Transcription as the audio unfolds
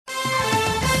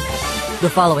The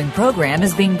following program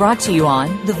is being brought to you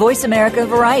on the Voice America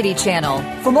Variety Channel.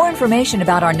 For more information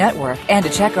about our network and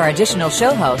to check our additional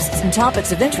show hosts and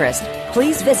topics of interest,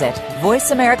 please visit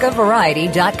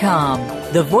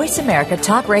voiceamericavariety.com. The Voice America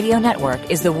Talk Radio Network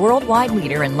is the worldwide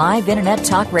leader in live Internet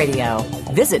talk radio.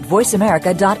 Visit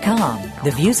voiceamerica.com.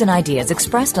 The views and ideas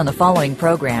expressed on the following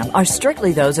program are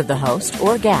strictly those of the host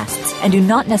or guests and do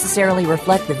not necessarily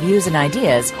reflect the views and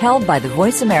ideas held by the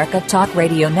Voice America Talk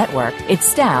Radio Network, its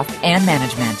staff, and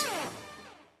management.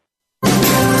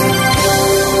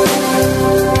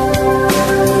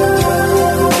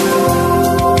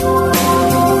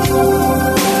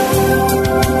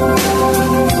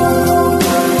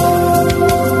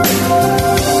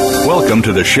 Welcome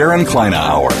to the Sharon Kleyne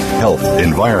Hour, Health,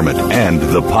 Environment, and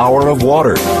the Power of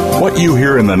Water. What you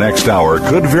hear in the next hour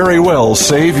could very well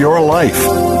save your life.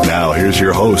 Now, here's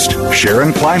your host,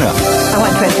 Sharon Kleyne. I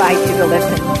want to invite you to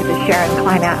listen to the Sharon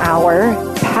Kleyne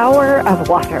Hour, Power of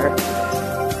Water.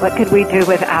 What could we do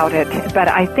without it? But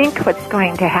I think what's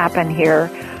going to happen here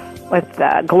with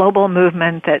the global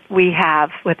movement that we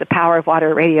have with the Power of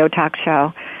Water radio talk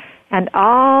show, and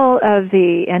all of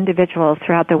the individuals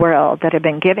throughout the world that have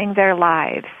been giving their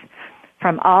lives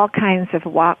from all kinds of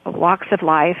walks of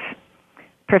life,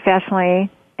 professionally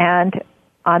and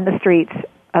on the streets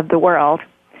of the world,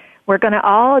 we're going to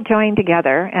all join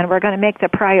together and we're going to make the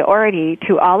priority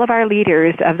to all of our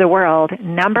leaders of the world,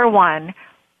 number one,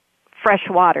 fresh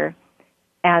water,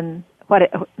 and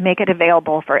make it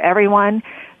available for everyone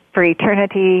for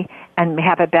eternity and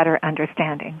have a better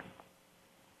understanding.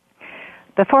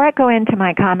 Before I go into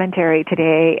my commentary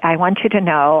today, I want you to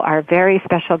know our very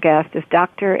special guest is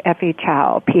Dr. Effie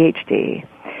Chow, Ph.D.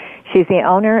 She's the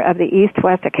owner of the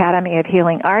East-West Academy of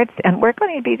Healing Arts, and we're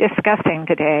going to be discussing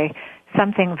today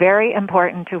something very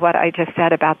important to what I just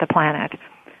said about the planet,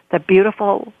 the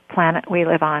beautiful planet we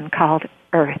live on called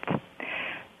Earth.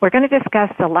 We're going to discuss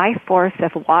the life force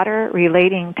of water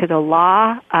relating to the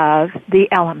law of the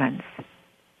elements,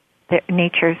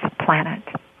 nature's planet.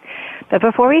 But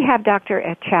before we have Dr.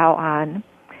 Chow on,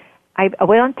 I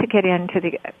want to get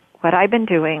into what I've been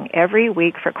doing every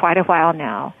week for quite a while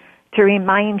now to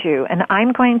remind you, and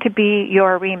I'm going to be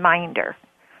your reminder.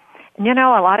 And you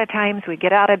know, a lot of times we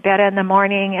get out of bed in the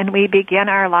morning and we begin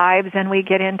our lives and we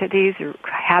get into these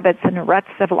habits and ruts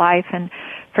of life and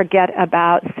forget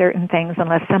about certain things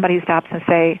unless somebody stops and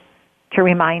say to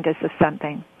remind us of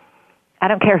something. I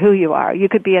don't care who you are. You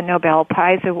could be a Nobel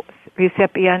Prize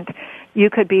recipient. You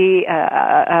could be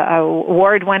a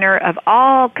award winner of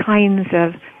all kinds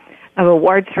of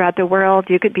awards throughout the world.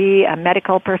 You could be a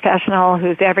medical professional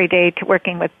who's every day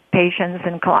working with patients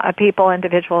and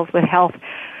individuals with health,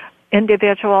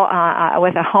 individual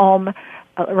with a home,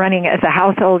 running as a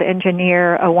household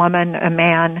engineer, a woman, a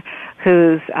man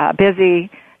who's busy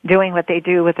doing what they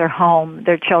do with their home,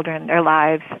 their children, their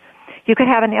lives. You could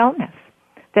have an illness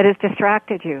that has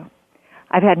distracted you.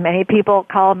 I've had many people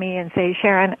call me and say,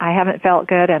 Sharon, I haven't felt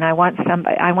good, and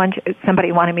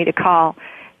somebody wanted me to call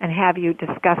and have you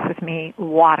discuss with me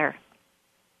water.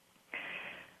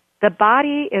 The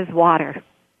body is water.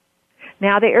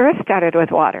 Now, the earth started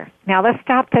with water. Now, let's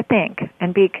stop to think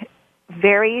and be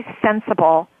very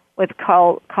sensible with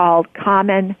called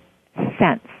common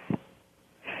sense.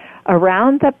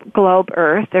 Around the globe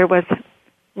Earth, there was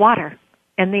water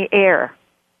in the air.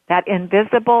 That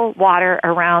invisible water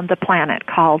around the planet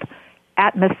called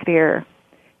atmosphere,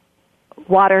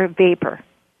 water vapor.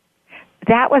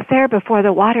 That was there before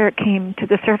the water came to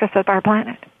the surface of our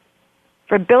planet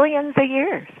for billions of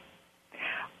years.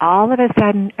 All of a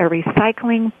sudden, a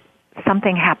recycling,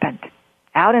 something happened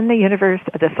out in the universe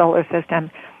of the solar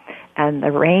system, and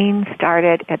the rain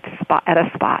started at a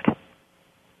spot.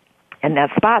 In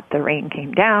that spot, the rain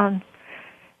came down,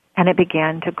 and it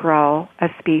began to grow a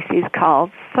species called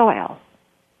soil.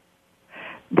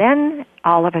 Then,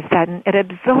 all of a sudden, it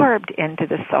absorbed into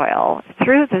the soil,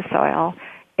 through the soil,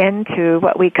 into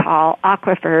what we call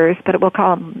aquifers, but we'll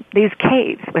call them these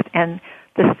caves within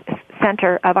the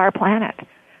center of our planet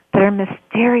that are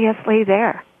mysteriously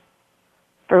there.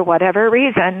 For whatever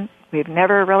reason, we've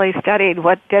never really studied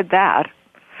what did that,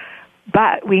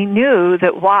 but we knew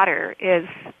that water is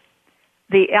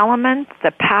the element,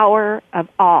 the power of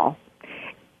all.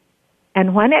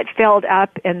 And when it filled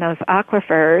up in those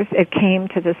aquifers, it came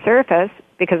to the surface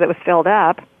because it was filled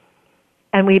up,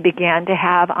 and we began to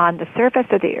have on the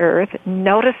surface of the earth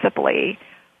noticeably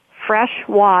fresh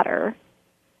water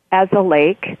as a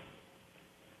lake.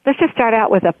 Let's just start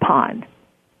out with a pond.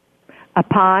 A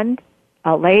pond,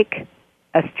 a lake,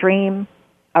 a stream,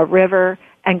 a river,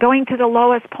 and going to the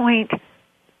lowest point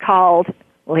called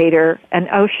later an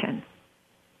ocean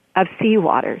of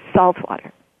seawater, salt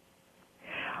water.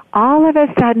 all of a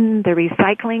sudden the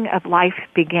recycling of life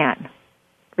began.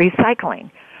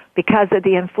 Recycling, because of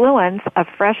the influence of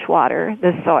fresh water,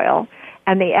 the soil,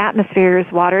 and the atmosphere's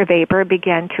water vapor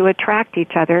began to attract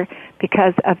each other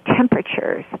because of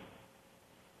temperatures.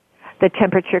 The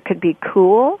temperature could be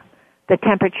cool, the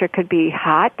temperature could be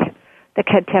hot, the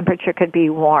temperature could be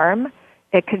warm,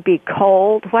 it could be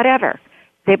cold, whatever.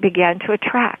 They began to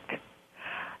attract.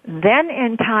 Then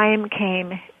in time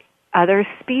came other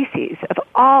species of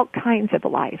all kinds of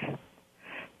life.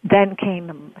 Then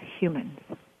came humans.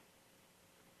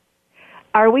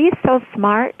 Are we so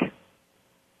smart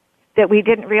that we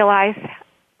didn't realize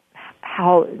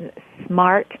how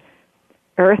smart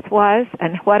Earth was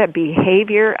and what a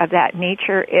behavior of that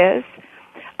nature is?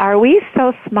 Are we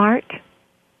so smart?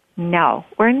 No,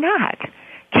 we're not.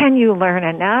 Can you learn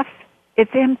enough?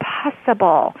 It's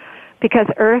impossible, because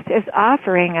Earth is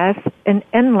offering us an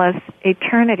endless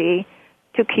eternity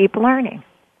to keep learning.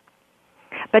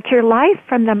 But your life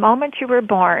from the moment you were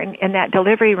born in that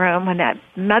delivery room, when that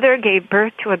mother gave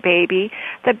birth to a baby,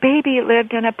 the baby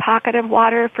lived in a pocket of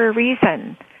water for a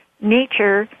reason.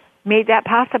 Nature made that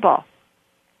possible.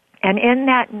 And in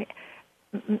that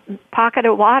pocket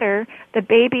of water, the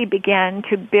baby began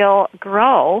to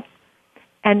grow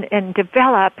and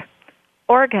develop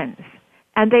organs.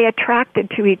 And they attracted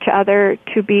to each other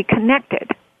to be connected.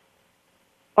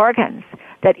 Organs.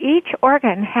 That each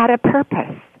organ had a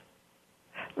purpose.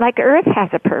 Like Earth has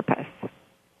a purpose.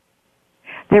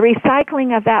 The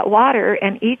recycling of that water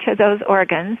in each of those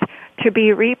organs to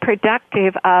be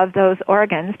reproductive of those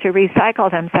organs to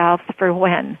recycle themselves for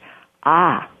when?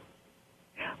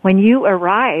 When you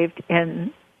arrived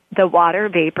in the water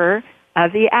vapor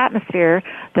of the atmosphere,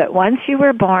 that once you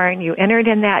were born, you entered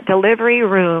in that delivery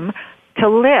room to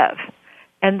live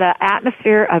in the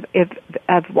atmosphere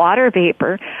of water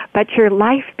vapor, but your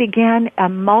life began a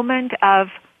moment of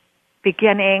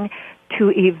beginning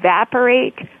to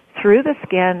evaporate through the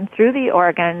skin, through the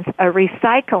organs, a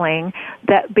recycling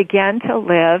that began to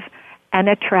live and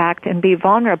attract and be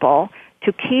vulnerable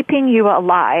to keeping you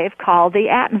alive, called the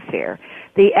atmosphere.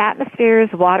 The atmosphere's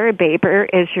water vapor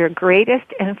is your greatest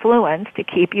influence to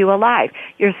keep you alive.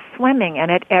 You're swimming in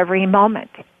it every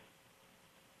moment.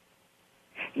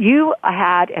 You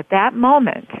had, at that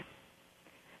moment,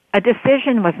 a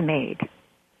decision was made.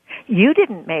 You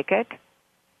didn't make it.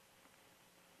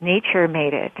 Nature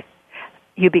made it.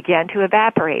 You began to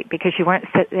evaporate because you weren't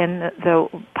sitting in the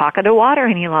pocket of water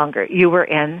any longer. You were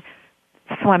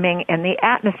swimming in the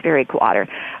atmospheric water.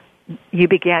 You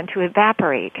began to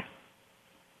evaporate.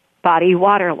 Body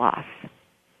water loss,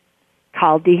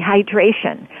 called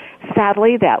dehydration.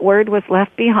 Sadly, that word was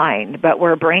left behind, but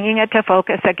we're bringing it to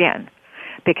focus again.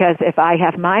 Because if I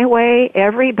have my way,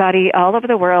 everybody all over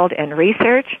the world in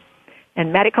research,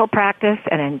 in medical practice,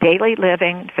 and in daily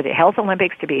living for the Health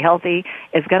Olympics to be healthy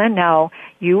is going to know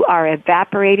you are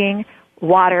evaporating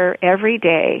water every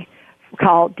day,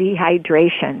 called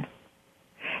dehydration.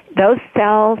 Those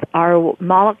cells are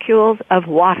molecules of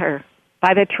water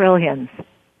by the trillions.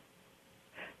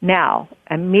 Now,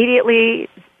 immediately,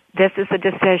 this is a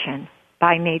decision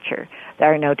by nature.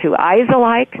 There are no two eyes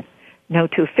alike, no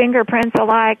two fingerprints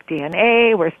alike,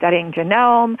 DNA, we're studying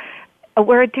genome.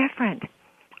 We're different.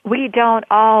 We don't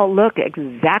all look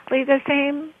exactly the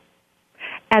same.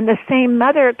 And the same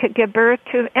mother could give birth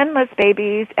to endless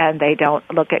babies, and they don't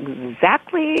look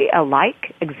exactly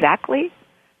alike, exactly.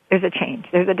 There's a change.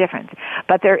 There's a difference.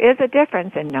 But there is a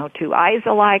difference in no two eyes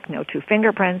alike, no two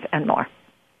fingerprints, and more.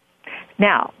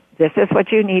 Now, this is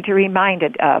what you need to be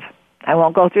reminded of. I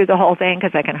won't go through the whole thing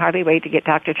because I can hardly wait to get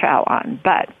Dr. Chow on,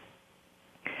 but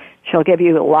she'll give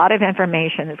you a lot of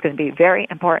information that's going to be very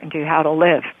important to you, how to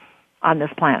live on this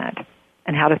planet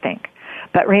and how to think.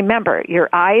 But remember, your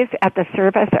eyes at the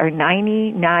surface are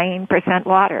 99%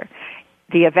 water.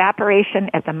 The evaporation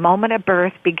at the moment of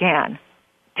birth began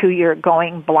to your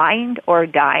going blind or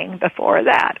dying before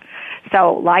that.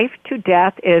 So life to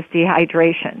death is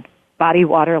dehydration, body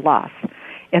water loss.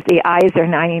 If the eyes are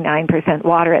 99%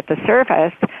 water at the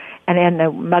surface, and in the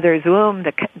mother's womb,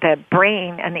 the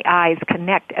brain and the eyes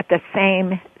connect at the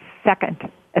same second,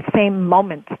 the same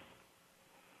moment.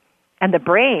 And the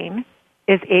brain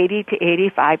is 80 to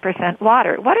 85%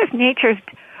 water. What is nature's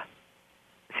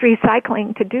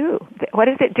recycling to do? What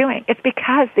is it doing? It's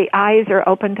because the eyes are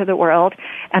open to the world,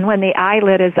 and when the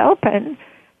eyelid is open,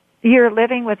 you're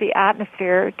living with the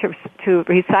atmosphere to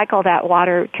recycle that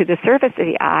water to the surface of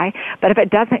the eye. But if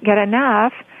it doesn't get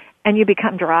enough, and you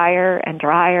become drier and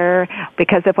drier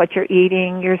because of what you're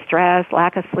eating, your stress,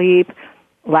 lack of sleep,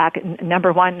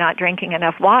 number one, not drinking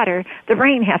enough water, the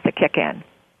brain has to kick in.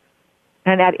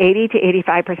 And that 80 to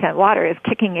 85% water is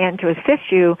kicking in to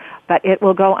assist you, but it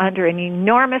will go under an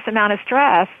enormous amount of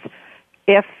stress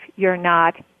if you're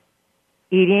not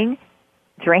eating,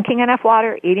 drinking enough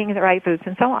water, eating the right foods,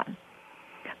 and so on.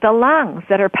 The lungs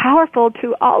that are powerful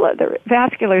to all of the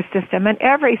vascular system and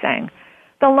everything.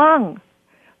 The lung.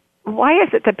 Why is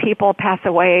it that people pass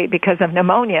away because of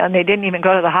pneumonia and they didn't even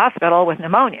go to the hospital with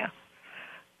pneumonia?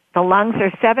 The lungs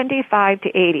are 75 to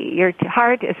 80. Your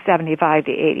heart is 75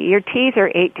 to 80. Your teeth are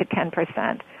 8 to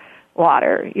 10%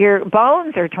 water. Your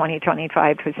bones are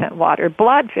 25% water.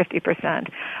 Blood, 50%.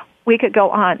 We could go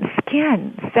on.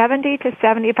 Skin, 70 to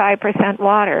 75%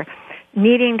 water,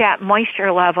 needing that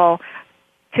moisture level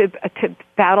to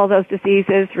battle those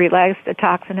diseases, release the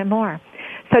toxin, and more.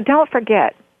 So don't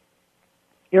forget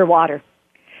your water.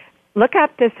 Look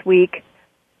up this week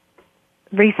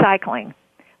recycling.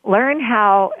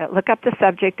 Look up the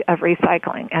subject of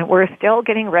recycling. And we're still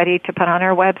getting ready to put on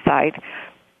our website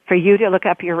for you to look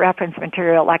up your reference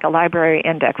material like a library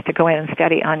index to go in and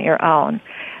study on your own.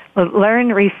 Learn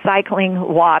recycling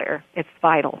water. It's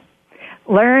vital.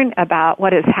 Learn about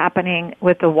what is happening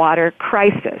with the water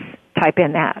crisis. Type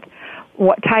in that.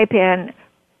 Type in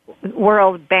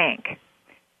World Bank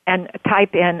and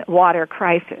type in water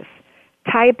crisis.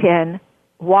 Type in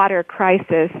water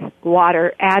crisis,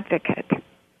 water advocate.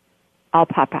 I'll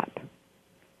pop up.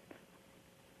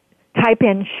 Type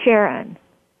in Sharon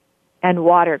and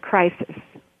water crisis.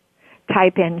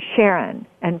 Type in Sharon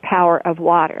and power of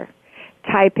water.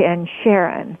 Type in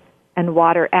Sharon and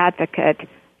water advocate.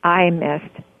 I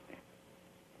missed.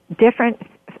 Different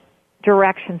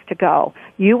directions to go.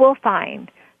 You will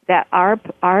find that our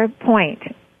point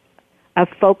of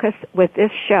focus with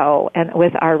this show and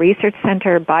with our research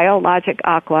center, Biologic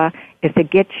Aqua, is to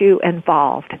get you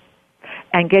involved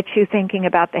and get you thinking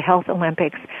about the Health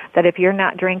Olympics, that if you're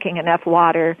not drinking enough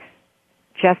water,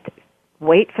 just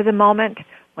wait for the moment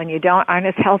when you aren't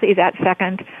as healthy that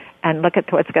second and look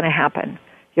at what's going to happen.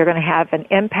 You're going to have an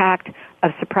impact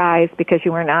of surprise because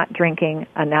you are not drinking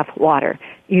enough water.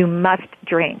 You must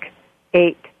drink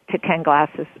 8 to 10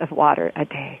 glasses of water a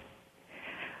day.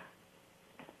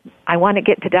 I want to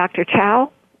get to Dr.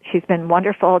 Chow. She's been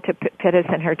wonderful to fit us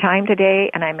in her time today,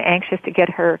 and I'm anxious to get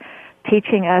her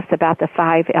teaching us about the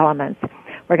 5 elements.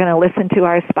 We're going to listen to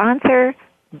our sponsor,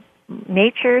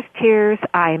 Nature's Tears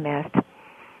Eye Mist.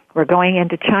 We're going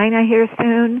into China here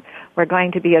soon. We're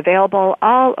going to be available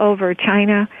all over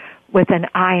China with an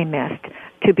eye mist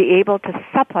to be able to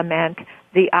supplement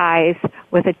the eyes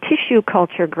with a tissue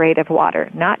culture grade of water,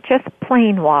 not just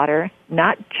plain water,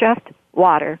 not just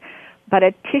water, but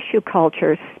a tissue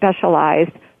culture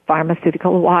specialized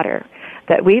pharmaceutical water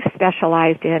that we've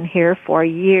specialized in here for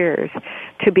years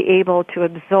to be able to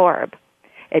absorb.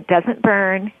 It doesn't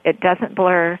burn, it doesn't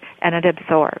blur, and it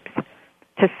absorbs.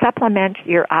 To supplement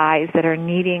your eyes that are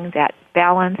needing that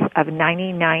balance of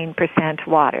 99%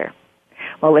 water.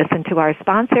 We'll listen to our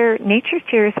sponsor, Nature's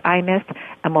Tears Eye Mist,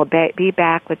 and we'll be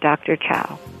back with Dr.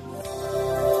 Chow.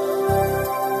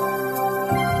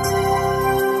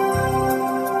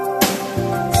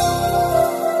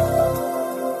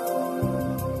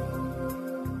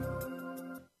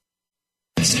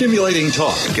 Stimulating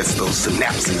talk. Gets those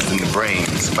synapses in the brain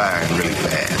firing really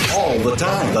fast. All the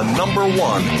time. The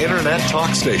 #1 Internet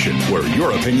talk station where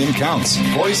your opinion counts.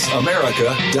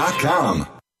 VoiceAmerica.com.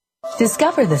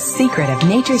 Discover the secret of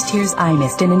Nature's Tears Eye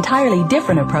Mist, an entirely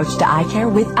different approach to eye care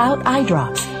without eye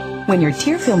drops. When your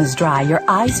tear film is dry, your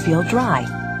eyes feel dry.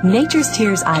 Nature's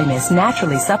Tears Eye Mist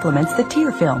naturally supplements the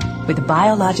tear film with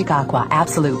Biologic Aqua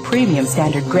Absolute Premium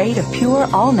Standard Grade of pure,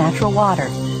 all-natural water.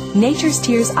 Nature's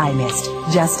Tears Eye Mist,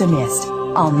 just a mist.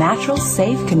 All natural,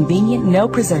 safe, convenient, no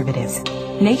preservatives.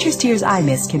 Nature's Tears Eye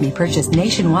Mist can be purchased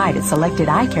nationwide at selected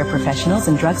eye care professionals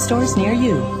and drugstores near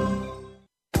you.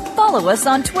 Follow us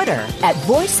on Twitter at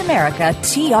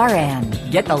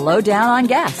VoiceAmericaTRN. Get the lowdown on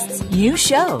guests, new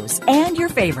shows, and your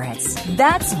favorites.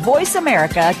 That's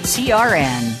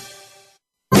VoiceAmericaTRN.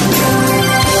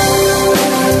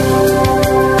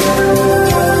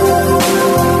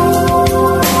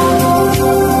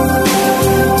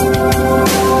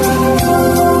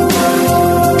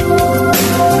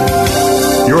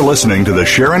 You're listening to the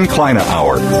Sharon Kleina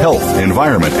Hour, Health,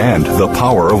 Environment, and the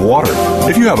Power of Water.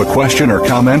 If you have a question or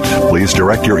comment, please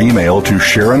direct your email to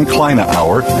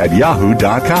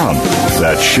SharonKleinaHour@yahoo.com.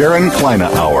 That's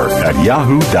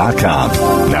SharonKleinaHour@yahoo.com.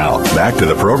 Now, back to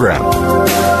the program.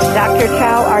 Dr.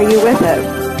 Chow, are you with us?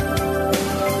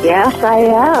 Yes, I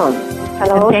am.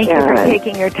 Hello, and thank Sharon. you for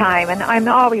taking your time. And I'm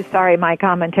always sorry my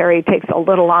commentary takes a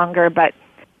little longer, but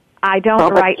I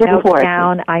don't write notes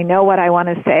down. I know what I want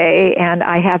to say, and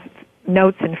I have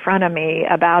notes in front of me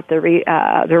about the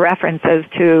references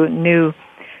to new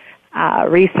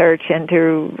research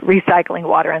into recycling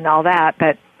water and all that,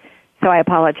 but so I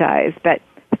apologize. But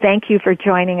thank you for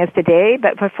joining us today.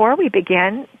 But before we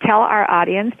begin, tell our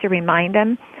audience to remind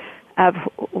them of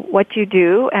what you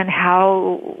do and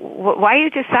why you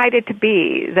decided to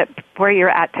be where you're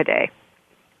at today.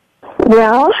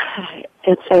 Well,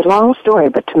 it's a long story,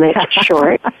 but to make it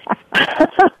short.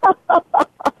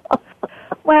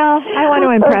 Well, I want to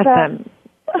impress them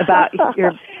about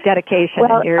your dedication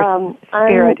and your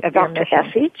spirit I'm of your Dr. mission.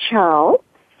 Effie Chow,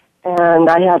 and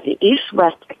I have the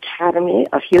East-West Academy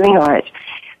of Healing Arts,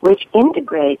 which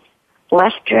integrates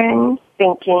Western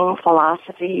thinking,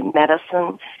 philosophy,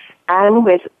 medicine, and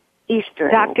with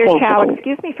Eastern Dr. thinking. Chow,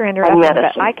 excuse me for interrupting,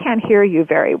 but I can't hear you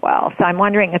very well, so I'm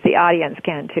wondering if the audience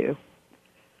can too.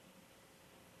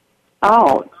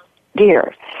 Oh,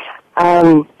 dear.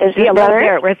 Is it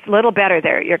better? It's a little better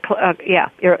there.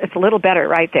 It's a little better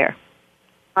right there.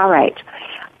 All right.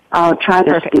 I'll try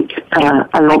to speak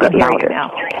a little bit louder.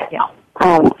 Now. Yeah.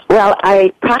 Well,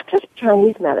 I practice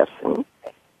Chinese medicine,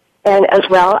 and as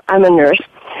well, I'm a nurse.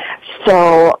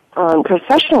 So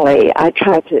professionally, I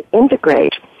try to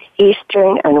integrate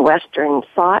Eastern and Western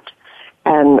thought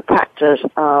and practice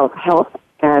of health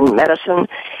and medicine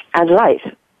and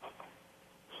life.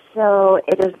 So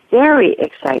it is very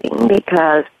exciting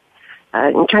because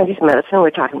in Chinese medicine, we're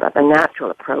talking about the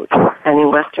natural approach, and in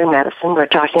Western medicine, we're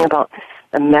talking about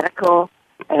the medical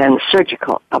and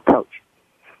surgical approach.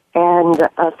 And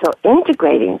so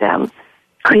integrating them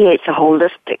creates a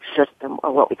holistic system,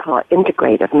 or what we call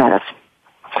integrative medicine.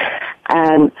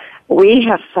 And we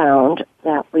have found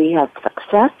that we have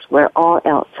success where all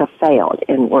else have failed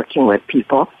in working with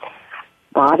people,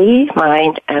 body,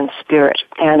 mind, and spirit.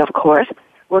 And of course,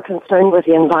 we're concerned with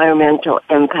the environmental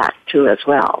impact too as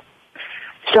well.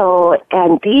 So,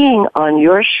 and being on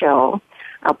your show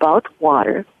about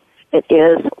water, it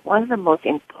is one of the most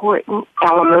important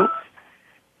elements.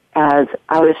 As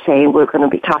I was saying, we're going to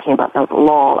be talking about the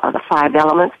law of the 5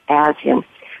 elements as in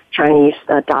Chinese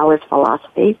Taoist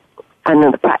philosophy and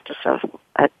in the practice of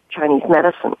Chinese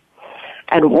medicine.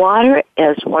 And water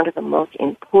is one of the most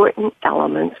important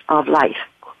elements of life.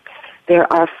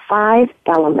 There are 5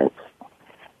 elements,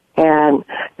 and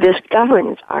this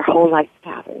governs our whole life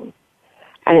pattern.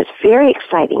 And it's very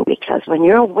exciting because when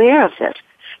you're aware of this,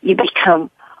 you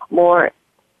become more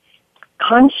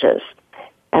conscious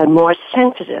and more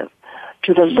sensitive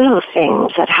to the little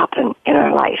things that happen in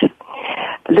our life.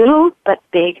 Little but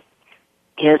big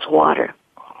is water.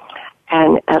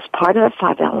 And as part of the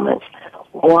 5 elements,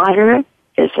 water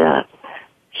is a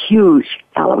huge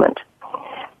element.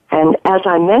 And as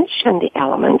I mentioned the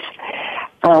elements,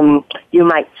 you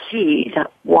might see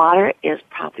that water is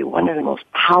probably one of the most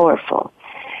powerful.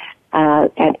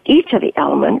 And each of the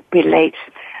elements relates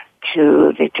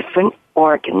to the different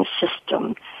organ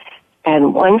system,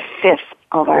 and 1/5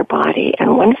 of our body and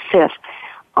 1/5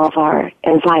 of our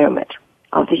environment,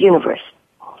 of the universe.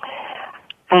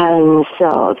 And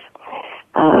so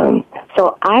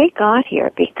I got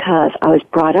here because I was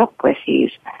brought up with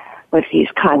these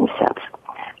concepts.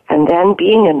 And then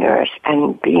being a nurse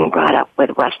and being brought up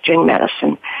with Western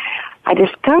medicine, I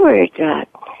discovered that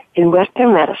in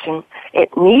Western medicine,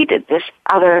 it needed this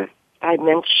other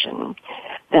dimension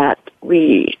that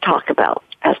we talk about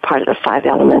as part of the 5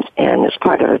 elements and as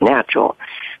part of a natural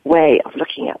way of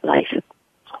looking at life.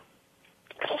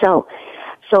 So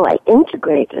I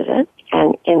integrated it,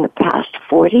 and in the past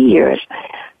 40 years,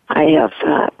 I have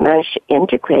managed to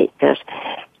integrate this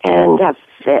and have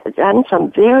done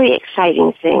some very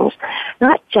exciting things,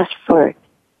 not just for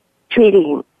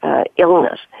treating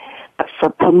illness, but for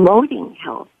promoting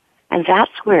health. And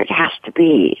that's where it has to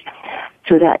be,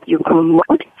 so that you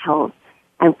promote health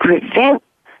and prevent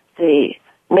the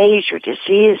major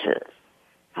diseases,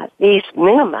 at least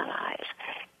minimize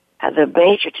the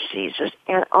major diseases,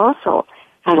 and also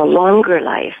have a longer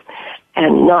life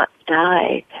and not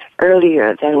die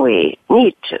earlier than we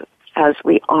need to, as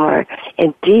we are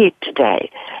indeed today,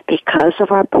 because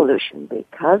of our pollution,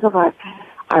 because of our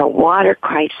water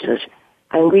crisis.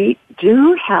 And we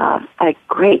do have a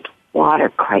great water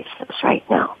crisis right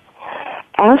now,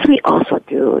 as we also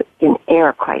do in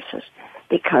air crisis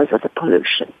because of the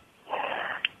pollution.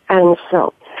 And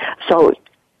so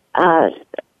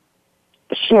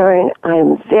Sharon,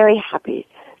 I'm very happy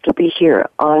to be here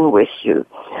on with you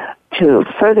to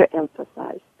further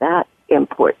emphasize that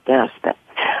important aspect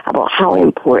about how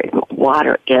important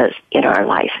water is in our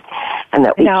life, and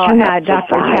that we cannot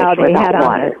Dr. Chow, they had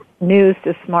water. On the news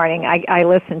this morning. I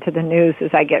listen to the news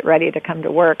as I get ready to come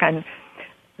to work, and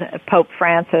Pope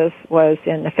Francis was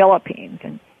in the Philippines,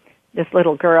 and this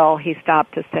little girl, he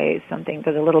stopped to say something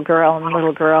to the little girl, and the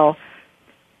little girl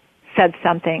said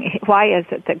something. Why is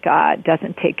it that God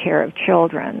doesn't take care of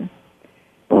children?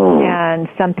 And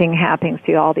something happens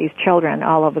to all these children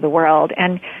all over the world.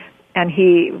 And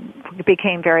he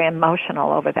became very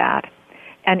emotional over that.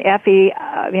 And Effie,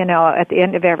 at the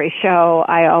end of every show,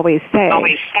 I always say,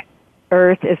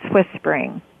 Earth is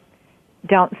whispering.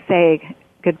 Don't say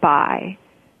goodbye.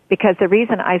 Because the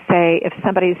reason I say if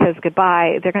somebody says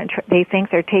goodbye, they think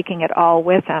they're taking it all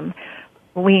with them.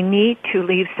 We need to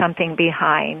leave something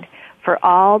behind for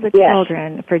all the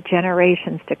children, for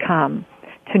generations to come,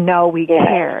 to know we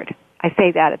cared. I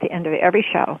say that at the end of every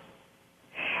show.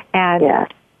 And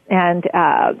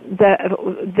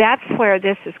that's where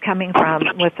this is coming from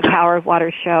with the Power of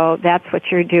Water show. That's what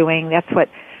you're doing. That's what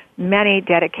many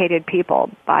dedicated people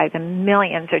by the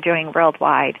millions are doing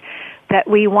worldwide. That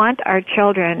we want our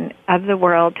children of the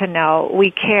world to know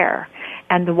we care.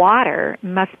 And the water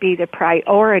must be the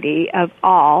priority of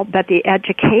all, but the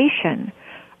education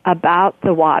about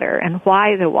the water and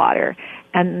why the water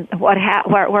and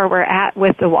where we're at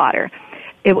with the water.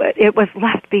 It was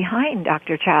left behind,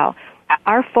 Dr. Chow.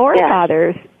 Our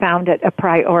forefathers found it a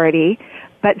priority,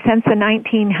 but since the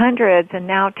 1900s and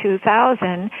now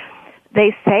 2000,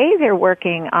 they say they're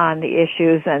working on the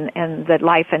issues and the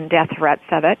life and death threats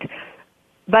of it,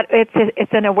 but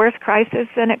it's in a worse crisis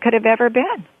than it could have ever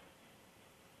been.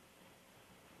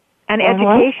 And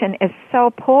education is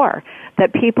so poor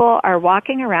that people are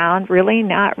walking around really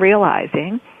not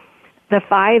realizing the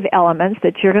 5 elements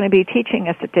that you're going to be teaching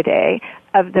us today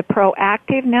of the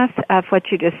proactiveness of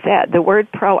what you just said, the word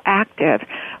proactive,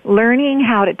 learning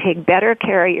how to take better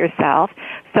care of yourself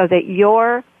so that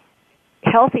your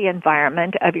healthy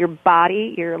environment of your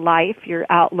body, your life, your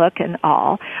outlook and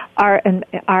all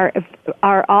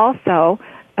are also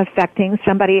affecting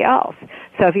somebody else.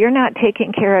 So if you're not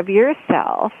taking care of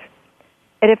yourself,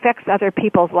 it affects other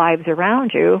people's lives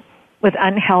around you with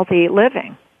unhealthy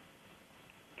living.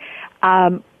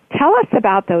 Tell us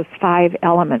about those 5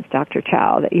 elements, Dr.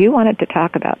 Chow, that you wanted to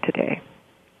talk about today.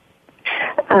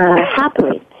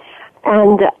 Happily.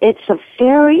 And it's a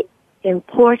very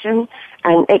important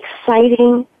and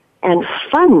exciting and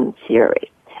fun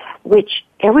theory, which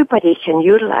everybody can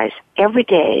utilize every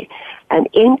day and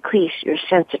increase your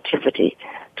sensitivity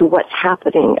to what's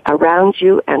happening around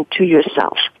you and to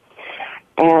yourself.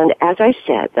 And as I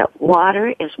said, that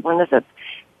water is one of the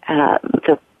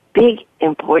big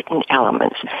important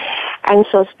elements. And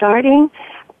so starting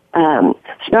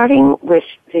with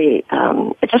the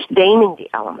just naming the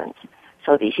elements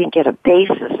so that you can get a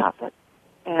basis of it.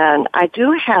 And I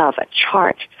do have a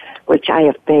chart which I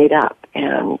have made up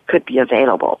and could be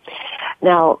available.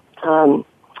 Now,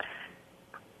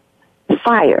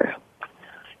 fire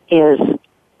is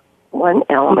one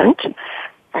element,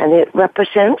 and it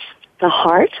represents the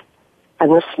heart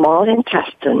and the small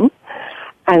intestine,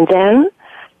 and then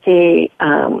the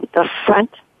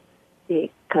front, the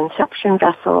conception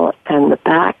vessel, and the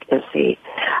back is the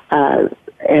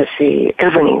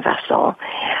governing vessel,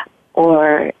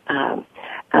 or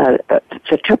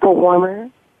the triple warmer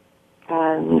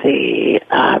and the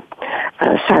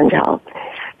sandal.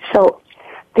 So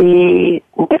the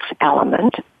next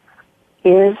element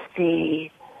is the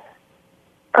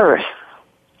earth,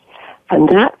 and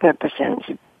that represents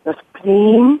the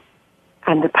spleen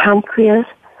and the pancreas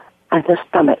and the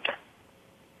stomach.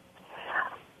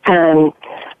 And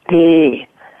the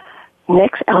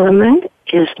next element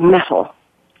is metal.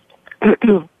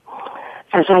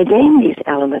 As I name these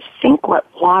elements, think what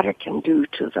water can do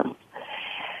to them.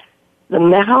 The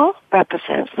metal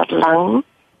represents the lung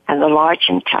and the large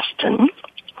intestine,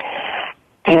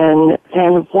 and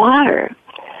then water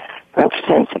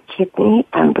represents the kidney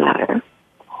and bladder,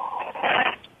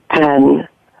 and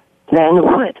then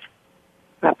wood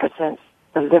represents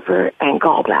the liver and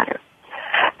gallbladder.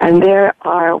 And there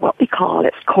are what we call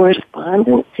its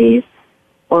correspondencies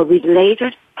or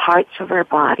related parts of our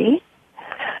body,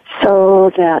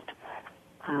 so that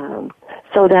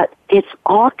it's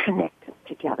all connected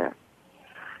together.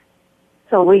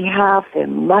 So we have the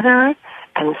mother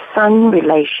and son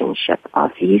relationship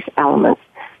of these elements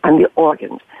and the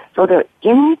organs. So they're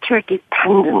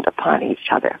interdependent upon each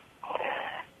other.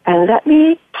 And let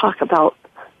me talk about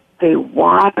the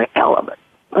water element.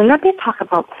 Well, let me talk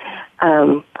about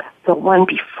the one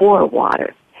before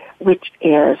water, which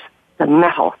is the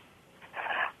metal.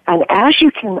 And as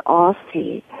you can all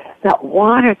see, that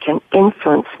water can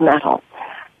influence metal.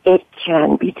 It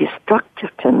can be destructive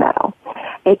to metal.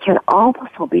 It can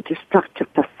also be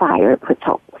destructive to fire, puts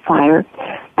out fire.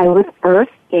 And with earth,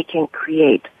 it can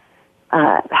create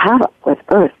havoc with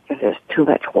earth if there's too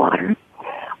much water,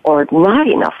 or not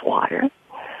enough water,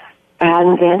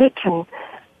 and then it can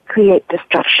create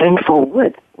destruction for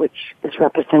wood, which is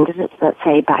represented, let's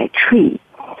say, by a tree.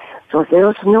 So if there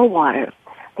is no water,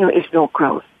 there is no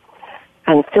growth.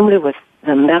 And similarly with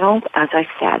the metal, as I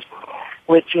said,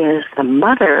 which is the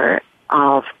mother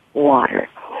of water.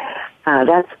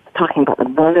 That's talking about the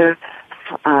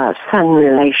mother-son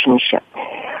relationship.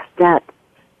 That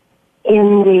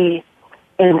in the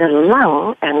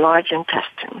lung and large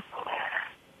intestine,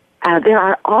 there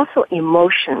are also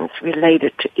emotions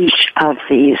related to each of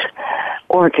these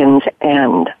organs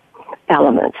and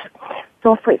elements.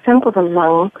 So, for example, the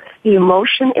lung, the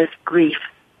emotion is grief.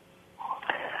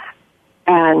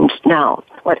 And now,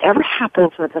 whatever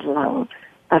happens with the lung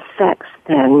affects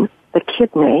then the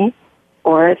kidney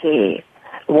or the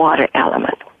water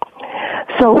element.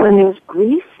 So when there's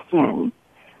grief, then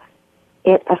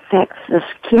it affects the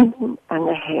skin and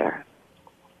the hair.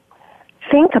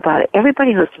 Think about it.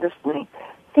 Everybody who's listening,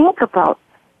 think about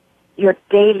your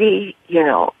daily,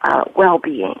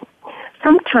 well-being.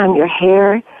 Sometimes your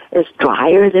hair is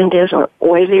drier than this or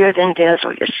oilier than this,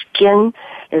 or your skin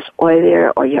is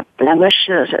oilier, or your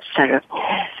blemishes, etc.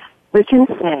 We can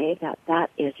say that that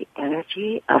is the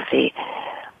energy of the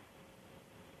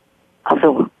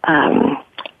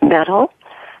metal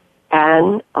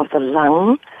and of the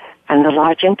lung and the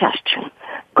large intestine,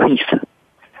 grief.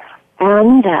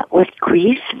 And with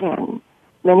grief, then,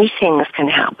 many things can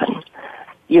happen.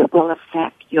 It will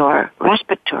affect your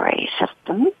respiratory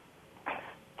system,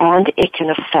 and it can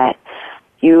affect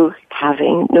you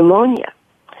having pneumonia.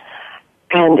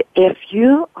 And if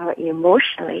you are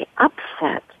emotionally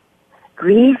upset,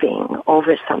 grieving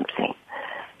over something,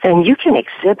 then you can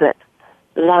exhibit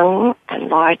lung and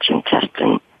large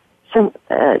intestine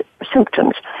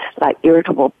symptoms like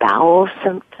irritable bowel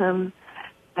symptoms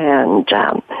and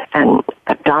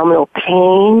abdominal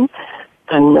pain,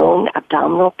 unknown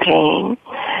abdominal pain,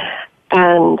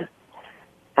 and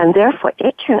therefore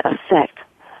it can affect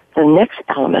the next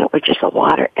element, which is the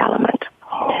water element.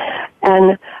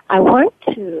 And I want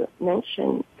to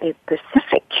mention a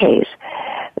specific case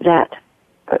that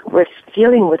was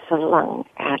dealing with the lung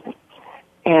and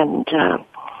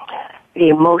the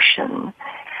emotion.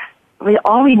 We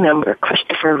all remember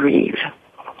Christopher Reeve,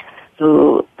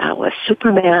 who was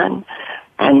Superman,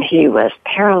 and he was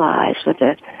paralyzed with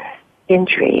an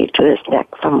injury to his neck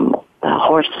from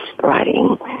horse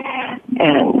riding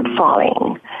and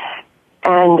falling.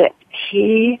 And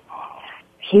he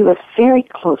was very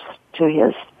close to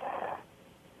his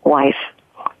wife.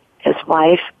 His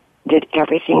wife did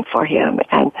everything for him,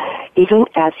 and even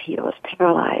as he was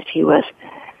paralyzed, he was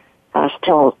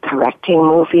still directing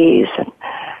movies,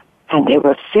 and they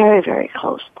were very, very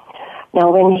close.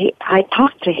 Now, when I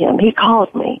talked to him, he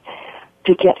called me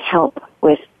to get help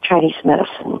with Chinese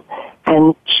medicine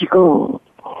and Qigong,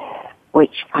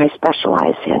 which I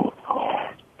specialize in.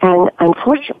 And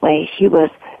unfortunately, he was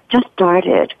just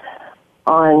started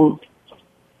on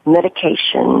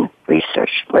medication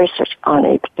research on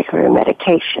a particular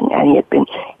medication, and he had been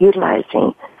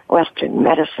utilizing Western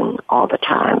medicine all the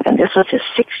time. And this was his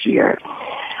 6th year,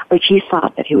 which he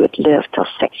thought that he would live till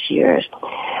 6 years.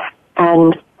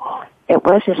 And it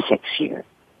was his 6th year.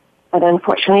 But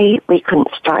unfortunately, we couldn't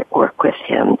start work with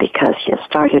him because he had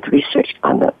started research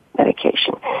on the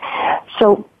medication.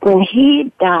 So when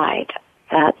he died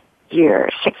that year,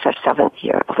 6th or 7th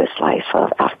year of his life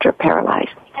after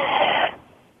paralyzed,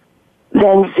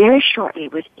 then very shortly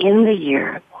within the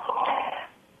year,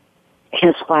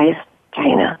 his wife,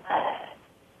 China,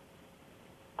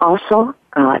 also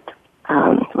got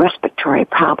respiratory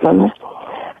problems,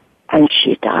 and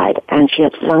she died. And she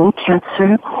had lung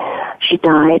cancer. She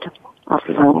died of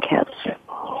lung cancer.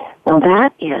 Now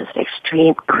that is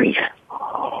extreme grief.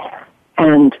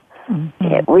 And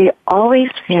we always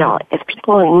feel if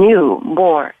people knew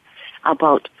more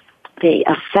about the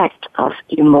effect of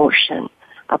emotion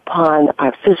upon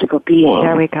our physical being,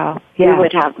 there we go. Yeah. we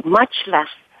would have much less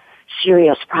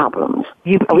serious problems.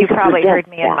 You probably heard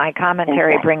me in my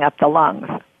commentary bring up the lungs.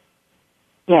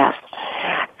 Yes.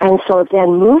 And so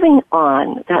then moving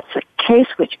on, that's a case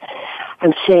which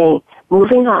I'm saying,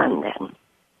 moving on then,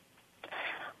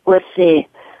 with the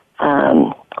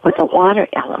water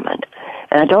element.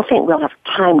 And I don't think we'll have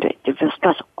time to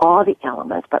discuss all the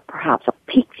elements, but perhaps a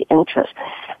pique the interest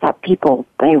that people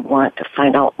may want to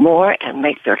find out more and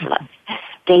make their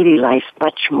daily life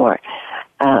much more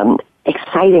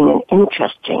exciting and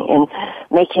interesting in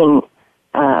making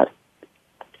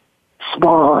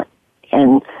small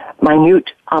and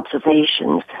minute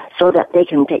observations so that they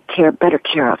can take better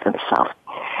care of themselves.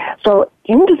 So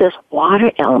into this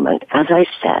water element, as I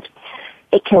said,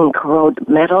 it can corrode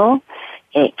metal,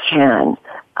 it can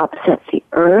upset the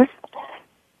earth,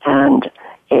 and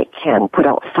it can put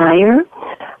out fire,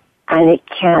 and it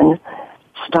can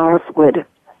starve wood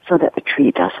so that the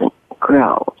tree doesn't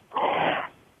grow.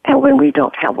 And when we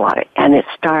don't have water, and it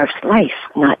starves life,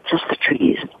 not just the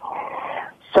trees.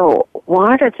 So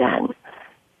water then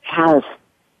has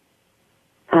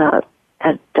a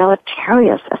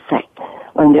deleterious effect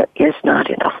when there is not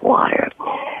enough water.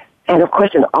 And of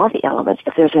course, in all the elements,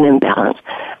 if there's an imbalance,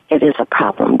 it is a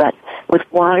problem. But with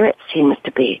water, it seems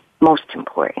to be most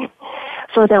important.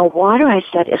 So now water, I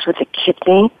said, is with the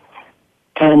kidney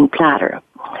and bladder.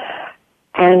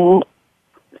 And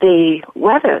the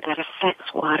weather that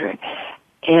affects water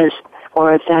is,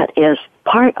 or that is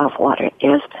part of water,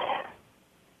 is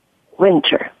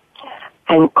winter.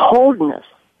 And coldness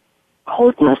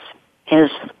is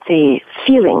the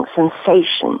feeling,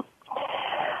 sensation.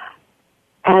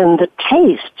 And the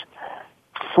taste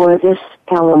for this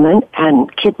element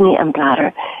and kidney and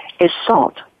bladder is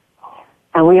salt.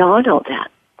 And we all know that.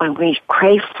 When we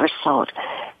crave for salt,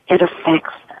 it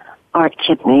affects our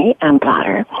kidney and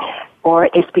bladder, or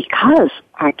it's because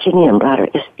our kidney and bladder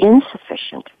is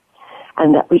insufficient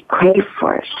and that we crave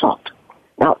for salt.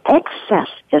 Now, excess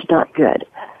is not good,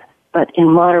 but in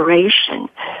moderation,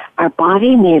 our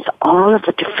body needs all of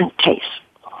the different tastes.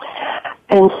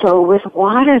 And so with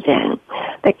water then,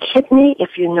 the kidney,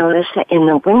 if you notice that in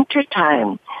the winter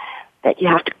time, that you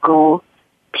have to go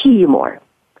pee more.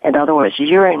 In other words,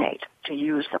 urinate, to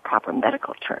use the proper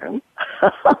medical term.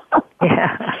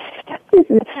 Yeah.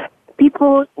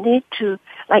 People need to,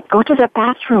 go to the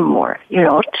bathroom more,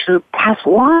 to pass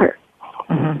water.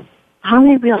 Mm-hmm. How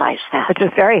many realize that? Which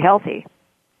is very healthy.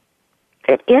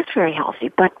 It is very healthy,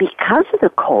 but because of the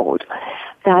cold,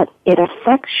 that it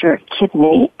affects your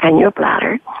kidney and your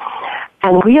bladder.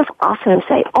 And we have often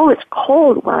say, oh, it's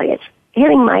cold. Well, it's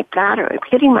hitting my bladder, it's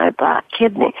hitting my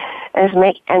kidney,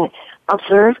 and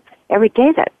observe every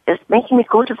day that it's making me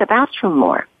go to the bathroom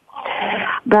more.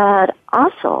 But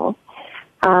also,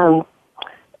 the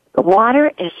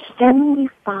water is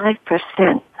 75%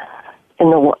 in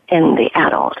the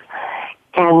adult.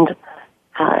 And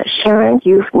Sharon,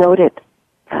 you've noted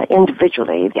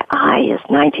individually the eye is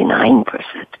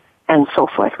 99%, and so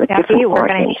forth with different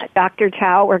organs. Dr.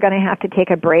 Chow, we're going to have to take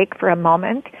a break for a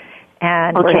moment,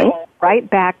 and we're going to go right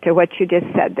back to what you just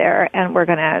said there, and we're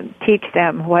going to teach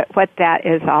them what that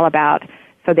is all about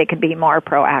so they can be more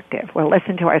proactive. We'll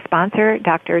listen to our sponsor,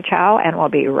 Dr. Chow, and we'll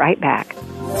be right back.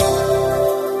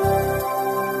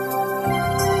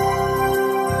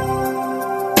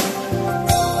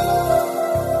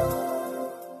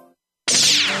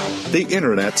 The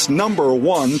Internet's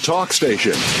 #1 talk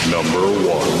station.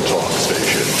 #1 talk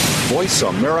station.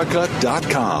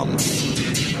 VoiceAmerica.com.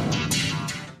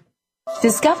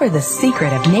 Discover the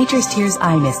secret of Nature's Tears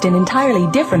Eye Mist, an entirely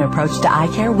different approach to eye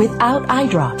care without eye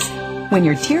drops. When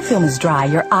your tear film is dry,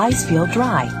 your eyes feel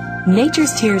dry.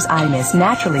 Nature's Tears Eye Mist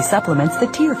naturally supplements the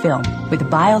tear film with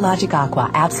Biologic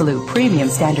Aqua Absolute Premium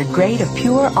Standard Grade of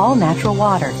pure, all-natural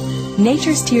water.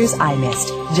 Nature's Tears Eye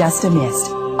Mist, just a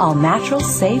mist. All natural,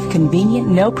 safe, convenient,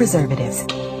 no preservatives.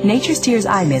 Nature's Tears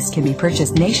Eye Mist can be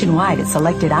purchased nationwide at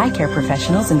selected eye care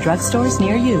professionals and drugstores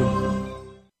near you.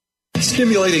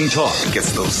 Stimulating talk. It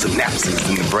gets those synapses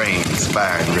in the brain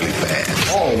firing really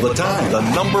fast. All the time. The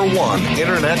 #1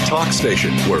 Internet talk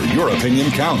station where your opinion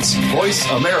counts.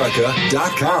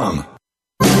 VoiceAmerica.com.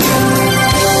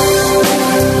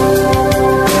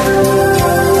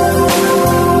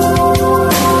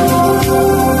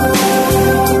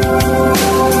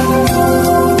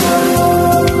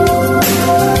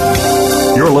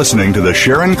 You're listening to the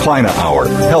Sharon Kleyne Hour,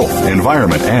 Health,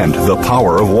 Environment, and the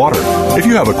Power of Water. If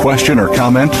you have a question or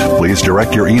comment, please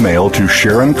direct your email to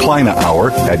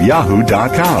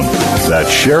SharonKleineHour@yahoo.com. That's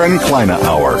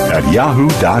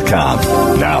SharonKleineHour@yahoo.com.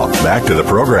 Now, back to the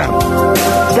program.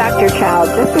 Dr. Chow,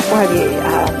 just before the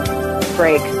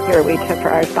break here we took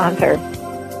for our sponsor,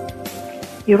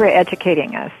 you were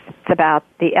educating us about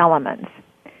the elements.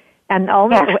 And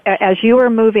as you were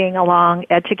moving along,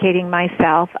 educating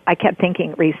myself, I kept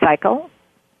thinking, recycle,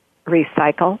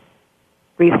 recycle,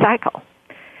 recycle.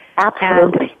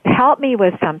 Absolutely. And help me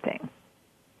with something.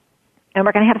 And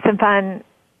we're going to have some fun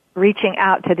reaching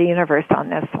out to the universe on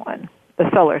this one, the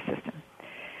solar system.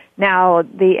 Now,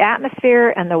 the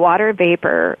atmosphere and the water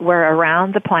vapor were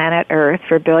around the planet Earth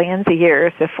for billions of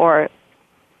years before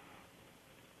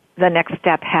the next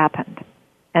step happened.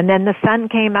 And then the sun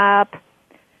came up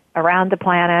around the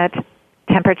planet,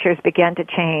 temperatures began to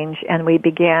change, and we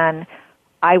began,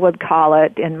 I would call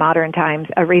it in modern times,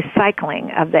 a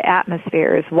recycling of the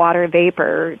atmosphere's water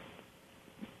vapor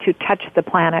to touch the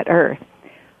planet Earth.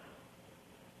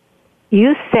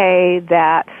 you say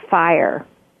that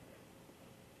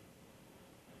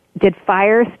did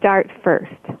fire start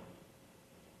first?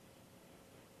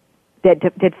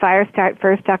 Did fire start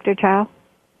first, Dr. Chow?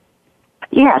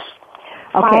 Yes.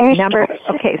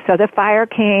 Okay, so the fire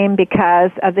came because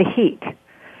of the heat,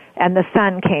 and the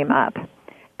sun came up,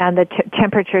 and the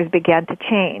temperatures began to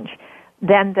change.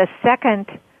 Then the second,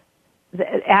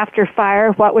 after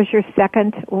fire, what was your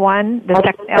second one? The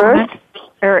second element?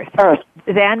 Earth.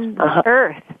 Then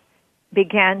Earth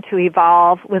began to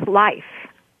evolve with life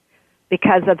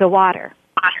because of the water.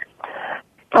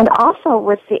 And also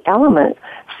with the element,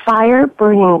 fire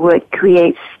burning wood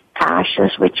creates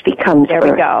ashes, which becomes there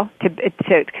earth. We go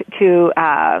to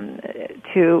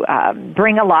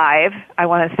bring alive. I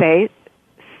want to say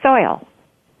soil.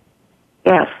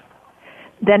 Yes.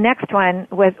 The next one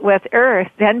with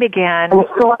earth then began. And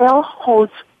soil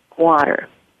holds water.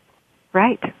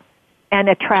 Right. And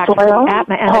attracts soil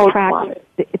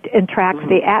attracts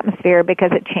the atmosphere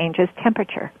because it changes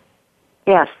temperature.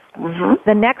 Yes.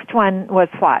 The next one was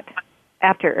what?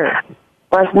 After earth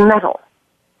was metal.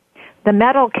 The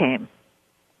metal came.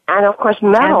 And of course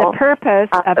metal. And the purpose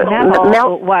of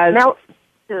metal was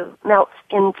melts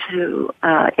into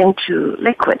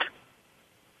liquid.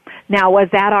 Now, was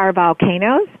that our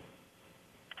volcanoes?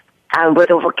 And with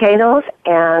the volcanoes,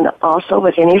 and also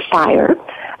with any fire,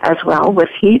 as well, with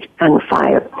heat and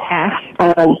fire. Ash.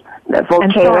 And the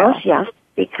volcanoes, yes,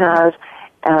 because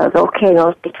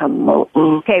volcanoes become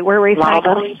molten. Okay, we're recycling.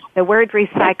 Lava. The word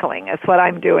recycling is what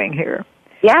I'm doing here.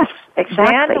 Yes,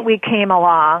 exactly. Then we came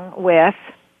along with,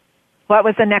 what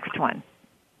was the next one?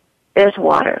 There's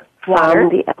water. Water.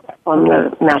 From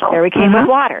the metal. There we came with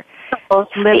water.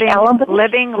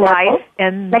 Living life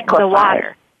in liquefied. The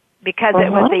water. Because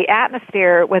it was the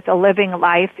atmosphere with the living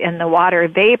life in the water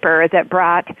vapor that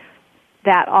brought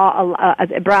that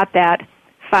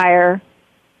fire,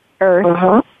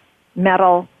 earth,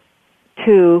 metal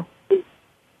to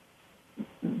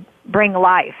bring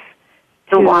life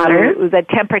to water. The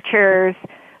temperatures,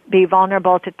 be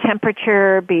vulnerable to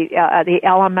temperature, be the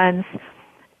elements,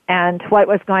 and what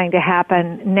was going to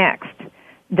happen next.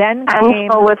 Then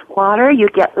came, so with water, you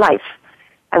get life.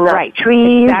 And the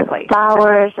trees, and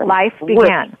flowers, and life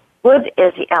began. Wood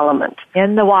is the element.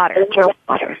 In the water. In your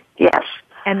water, yes.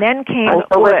 And then came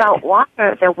so wood. Without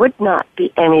water, there would not be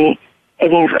any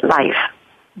life.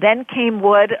 Then came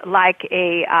wood like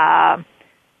a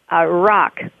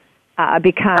rock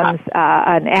becomes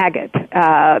an agate,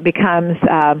 becomes,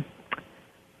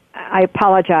 I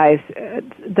apologize,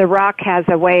 the rock has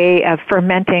a way of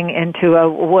fermenting into a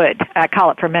wood. I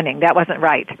call it fermenting. That wasn't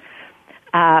right.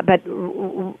 But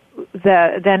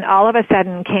then all of a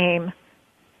sudden came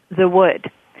the wood.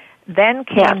 Then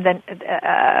came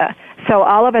so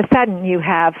all of a sudden you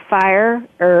have fire,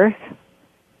 earth,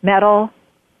 metal.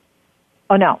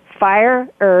 Oh no, fire,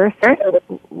 earth,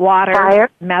 water,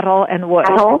 metal, and wood.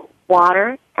 Metal,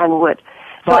 water, and wood.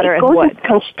 Water and wood.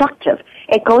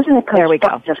 It goes in a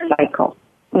constructive cycle.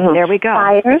 There we go.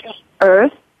 Fire,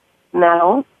 earth,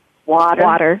 metal,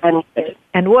 water,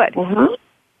 and wood.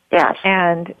 Yes.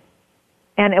 And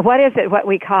what is it? What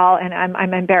we call? And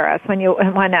I'm embarrassed when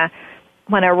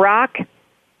a rock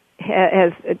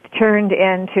has turned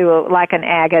into like an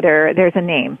agate, or there's a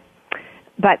name.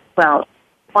 But so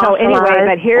anyway,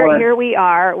 but here we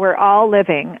are. We're all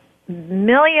living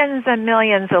millions and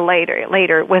millions of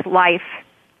later with life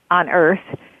on Earth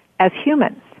as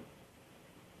humans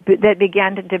that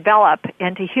began to develop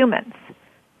into humans.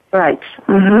 Right.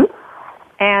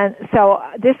 And so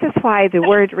this is why the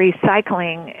word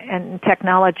recycling and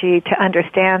technology, to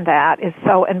understand that, is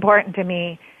so important to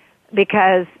me,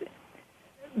 because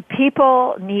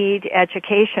people need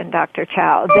education, Dr.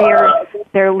 Chow.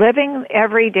 They're living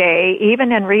every day,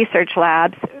 even in research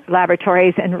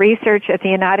laboratories and research at the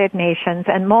United Nations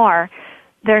and more.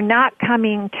 They're not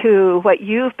coming to what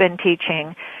you've been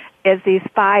teaching, is these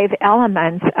 5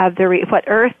 elements of what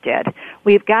Earth did.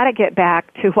 We've got to get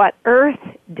back to what Earth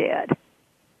did.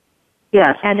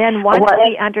 Yes. And then once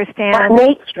we understand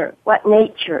what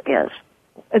nature is,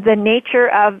 the nature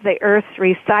of the Earth's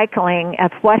recycling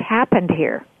of what happened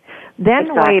here,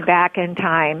 then way back in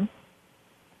time,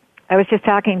 I was just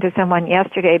talking to someone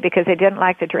yesterday because they didn't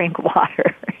like to drink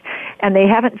water, and they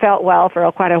haven't felt well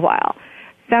for quite a while.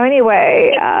 So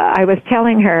anyway, I was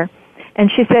telling her,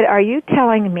 and she said, "Are you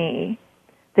telling me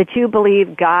that you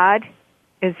believe God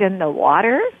is in the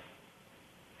water?"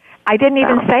 I didn't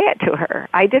even say it to her.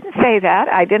 I didn't say that.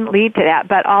 I didn't lead to that.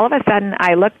 But all of a sudden,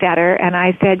 I looked at her and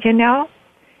I said,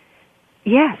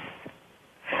 yes.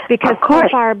 Because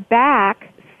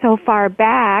so far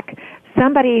back,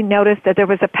 somebody noticed that there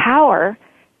was a power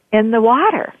in the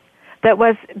water. that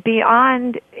was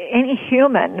beyond any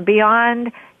human,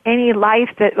 beyond any life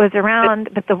that was around,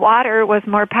 but the water was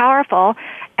more powerful,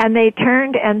 and they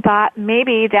turned and thought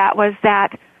maybe that was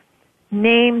that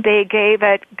name they gave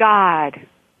it, God,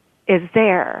 is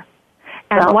there.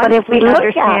 And well, once but if we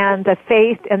understand the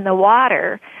faith in the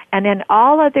water, and in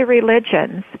all of the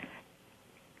religions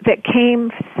that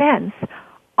came since,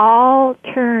 all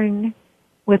turn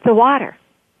with the water.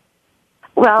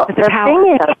 Well, the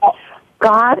thing is,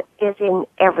 God is in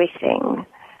everything,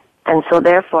 and so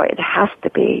therefore it has to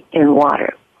be in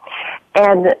water.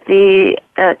 And the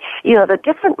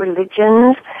different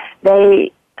religions,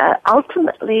 they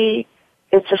ultimately,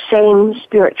 it's the same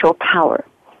spiritual power.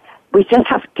 We just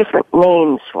have different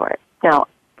names for it. Now,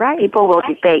 people will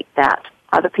debate that.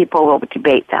 Other people will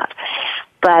debate that.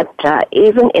 But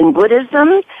even in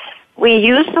Buddhism, we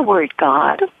use the word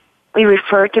God. We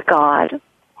refer to God.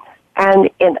 And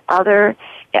in other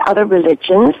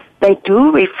religions, they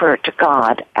do refer to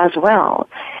God as well.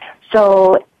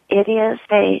 So it is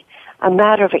a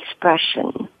matter of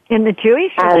expression. In the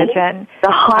Jewish religion,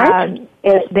 the heart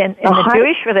is in the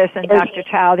Jewish religion, Dr.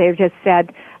 Chow, they've just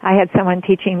said, I had someone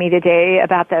teaching me today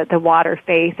about the water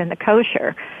faith and the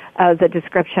kosher, the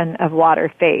description of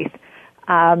water faith.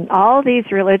 All these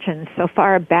religions so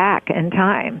far back in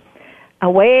time,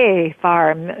 way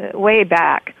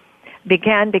back,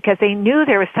 began because they knew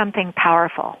there was something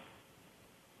powerful.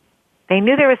 They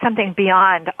knew there was something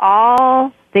beyond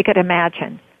all they could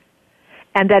imagine.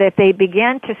 And that if they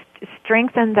began to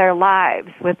strengthen their lives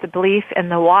with the belief in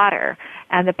the water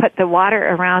and to put the water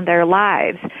around their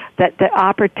lives, that the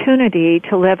opportunity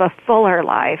to live a fuller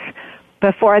life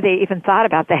before they even thought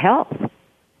about the health.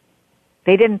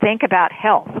 They didn't think about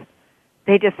health.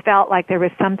 They just felt like there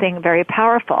was something very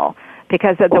powerful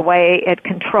because of the way it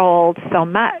controlled so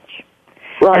much.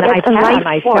 Well, and I tell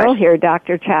my show here,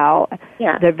 Dr. Chow,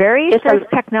 the very first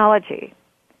technology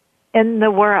in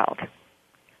the world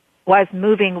was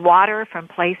moving water from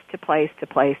place to place to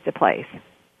place to place.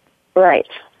 Right.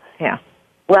 Yeah.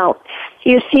 Well,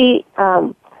 you see,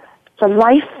 the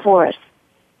life force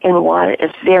in water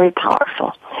is very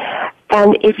powerful.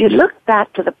 And if you look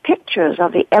back to the pictures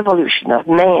of the evolution of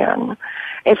man,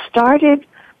 it started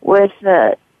with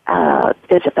the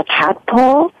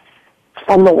tadpole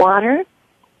from the water,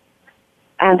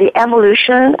 and the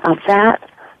evolution of that,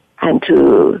 and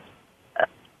to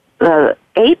the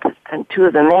ape, and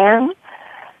to the man.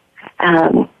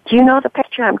 Do you know the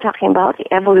picture I'm talking about,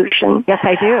 the evolution? Yes,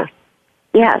 I do.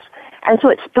 Yes. And so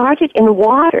it started in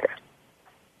water.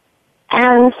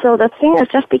 And so the thing is,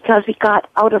 just because we got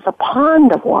out of the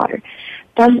pond of water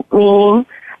doesn't mean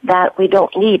that we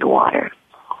don't need water.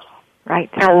 Right.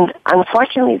 And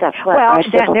unfortunately, that's what our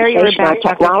civilization, our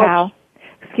technology...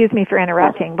 Excuse me for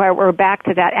interrupting, but we're back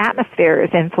to that atmosphere's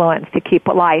influence to keep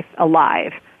life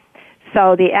alive.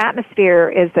 So the atmosphere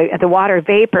is the water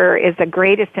vapor is the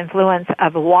greatest influence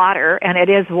of water, and it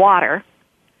is water.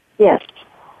 Yes.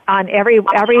 On every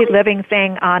living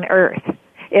thing on Earth.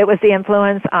 It was the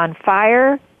influence on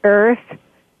fire, earth,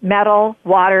 metal,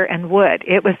 water, and wood.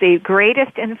 It was the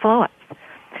greatest influence.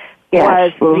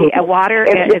 Yes. Was the water,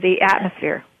 the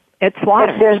atmosphere. It's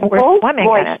water. We're swimming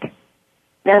in it.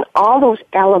 Then all those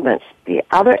elements, the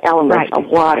other elements of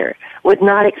water, would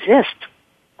not exist.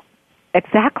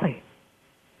 Exactly.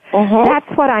 Mm-hmm. That's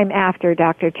what I'm after,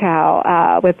 Dr.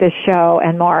 Chow, with this show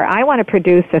and more. I want to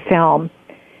produce a film,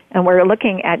 and we're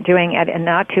looking at doing it in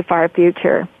not too far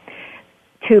future,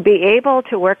 to be able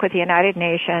to work with the United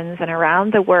Nations and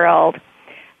around the world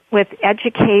with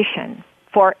education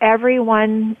for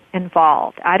everyone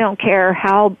involved. I don't care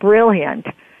how brilliant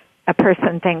a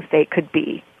person thinks they could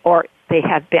be or they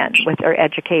have been with their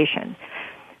education.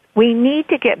 We need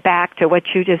to get back to what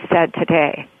you just said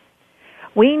today.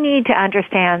 We need to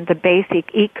understand the basic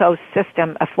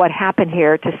ecosystem of what happened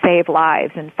here to save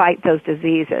lives and fight those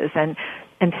diseases and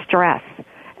stress.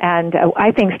 And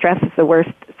I think stress is the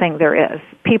worst thing there is.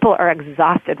 People are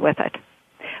exhausted with it.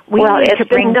 We need to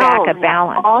bring back a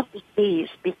balance. All disease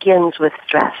begins with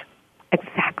stress.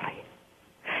 Exactly.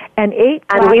 And 8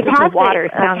 glasses of water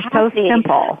sounds so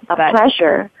simple. The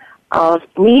pleasure of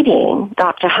meeting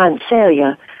Dr. Hans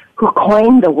Selye, who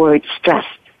coined the word stress,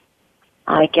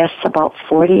 I guess about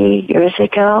 40 years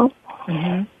ago.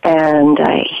 Mm-hmm. And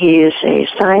he is a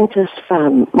scientist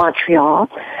from Montreal.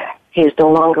 He is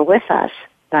no longer with us,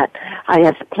 but I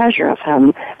had the pleasure of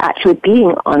him actually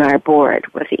being on our board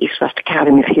with the East-West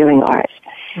Academy of Healing Arts.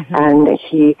 Mm-hmm. And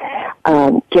he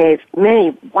gave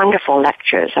many wonderful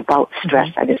lectures about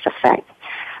stress and its effects.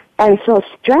 And so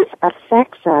stress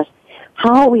affects us,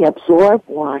 how we absorb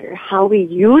water, how we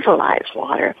utilize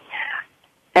water,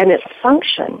 and its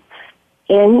function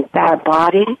in our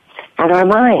body and our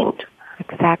mind.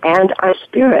 Exactly. And our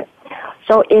spirit.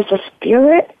 So is the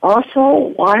spirit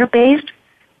also water-based?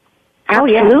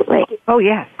 Absolutely. Oh,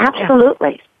 yes.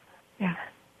 Absolutely. Yeah.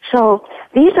 So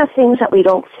these are things that we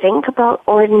don't think about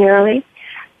ordinarily,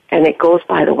 and it goes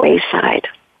by the wayside.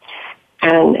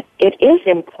 And it is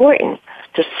important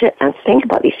to sit and think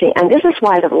about these things. And this is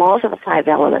why the laws of the 5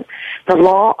 elements, the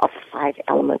law of 5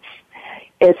 elements,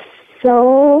 is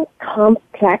so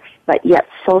complex but yet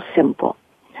so simple.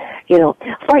 You know,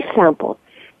 for example,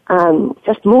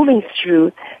 just moving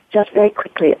through just very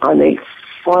quickly on the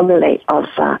formulate of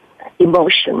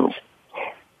emotions.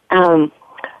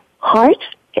 Heart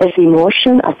is the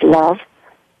emotion of love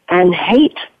and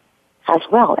hate as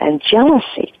well, and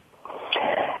jealousy.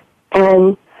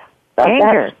 And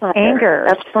anger.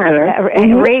 That's fire.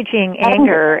 Raging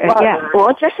anger.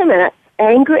 Well, just a minute.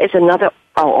 Anger is another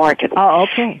organ. Oh,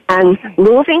 okay. And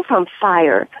moving from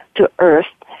fire to earth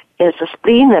is the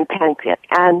spleen and pancreas.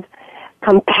 And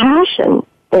compassion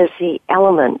is the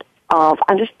element of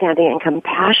understanding, and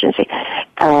compassion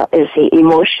is the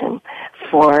emotion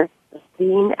for the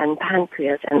spleen and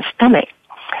pancreas and stomach.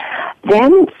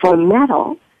 Then for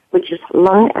metal, which is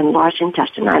lung and large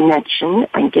intestine, I mentioned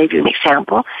and gave you an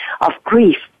example of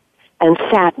grief and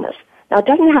sadness. Now, it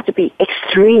doesn't have to be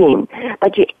extreme,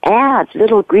 but you add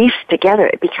little griefs together,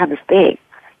 it becomes big,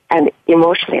 and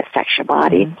emotionally affects your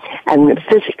body, and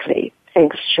physically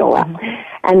things show up.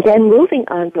 And then moving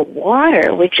on to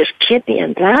water, which is kidney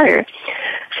and bladder,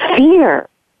 fear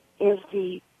is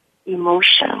the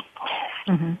emotion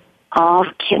of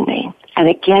kidney. And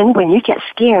again, when you get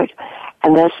scared,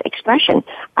 and this expression,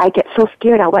 I get so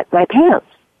scared I wet my pants.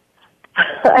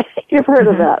 You've heard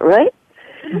of that, right?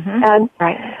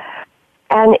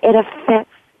 And it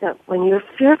affects, when you're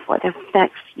fearful, it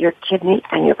affects your kidney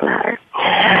and your bladder.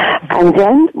 And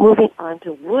then moving on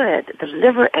to wood, the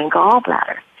liver and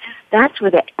gallbladder, that's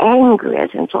where the anger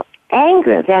is. And so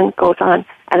anger then goes on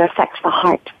and affects the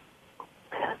heart.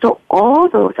 So all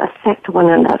those affect one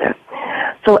another.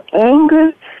 So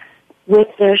anger with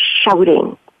their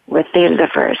shouting, with their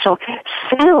liver. So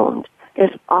sound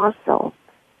is also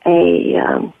a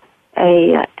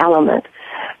element.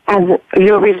 And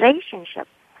your relationship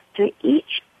to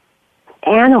each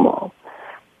animal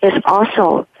is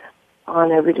also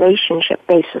on a relationship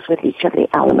basis with each of the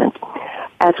elements,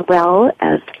 as well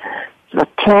as the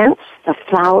plants, the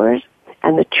flowers,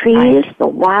 and the trees, the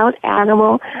wild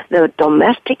animal, the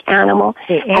domestic animal,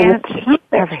 and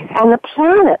the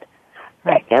planet.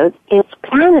 Right. It's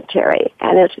planetary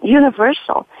and it's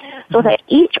universal, so that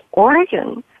each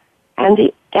organ and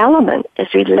the element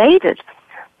is related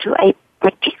to a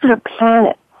particular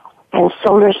planet and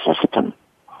solar system.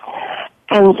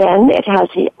 And then it has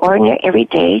the ordinary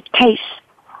everyday taste.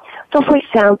 So, for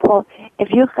example, if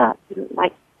you've got,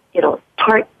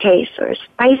 tart taste or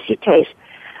spicy taste,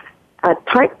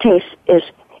 tart taste is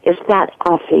that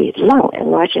of the lung and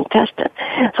large intestine.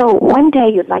 So one day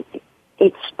you'd like to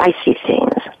eat spicy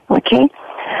things, okay?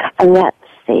 And that's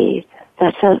the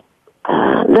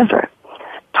liver.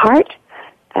 Tart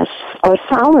or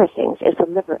sour things is the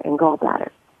liver and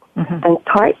gallbladder. And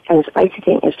tart and spicy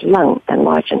thing is lung and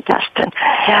large intestine.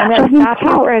 So you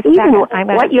tell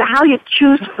how you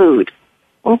choose food,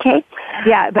 okay?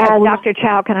 Yeah, but Dr.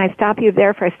 Chow, can I stop you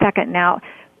there for a second now?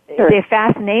 Sure. The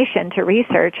fascination to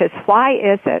research is, why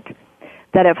is it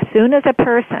that as soon as a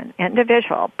person,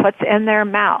 individual, puts in their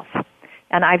mouth,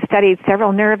 and I've studied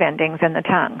several nerve endings in the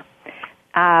tongue,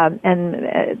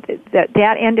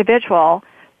 that individual,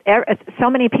 so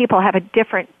many people have a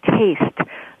different taste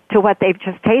to what they've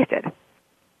just tasted.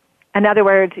 In other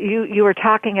words, you were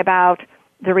talking about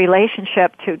the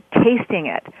relationship to tasting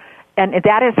it. And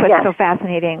that is what's so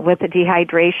fascinating with the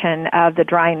dehydration of the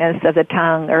dryness of the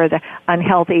tongue or the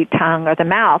unhealthy tongue or the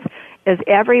mouth, is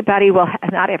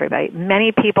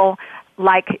many people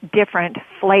like different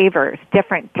flavors,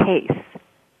 different tastes.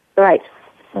 Right.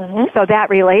 So that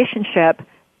relationship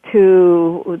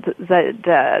to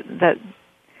the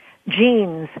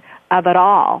genes of it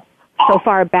all so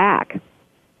far back.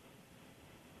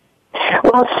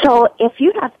 Well, so if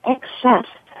you have excess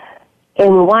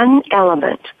in one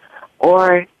element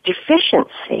or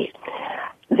deficiency,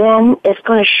 then it's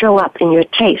going to show up in your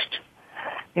taste.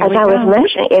 As I was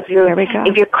mentioning,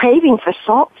 if you're craving for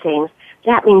salt things,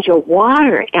 that means your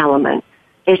water element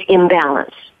is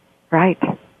imbalanced. Right.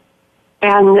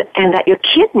 And that your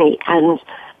kidney and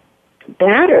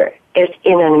bladder is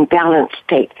in an imbalanced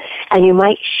state. And you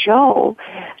might show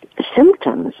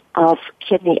symptoms of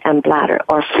kidney and bladder,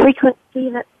 or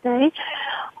frequency, let's say,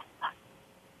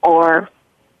 or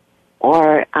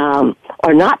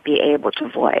not be able to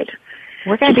void.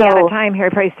 We're going to be out of time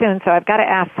here pretty soon, so I've got to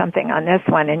ask something on this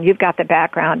one, and you've got the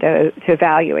background to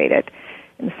evaluate it,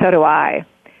 and so do I.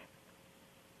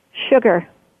 Sugar.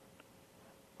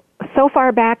 So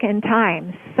far back in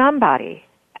time, somebody,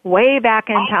 way back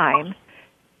in time,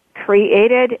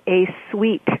 created a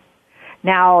sweet.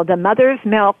 Now, the mother's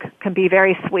milk can be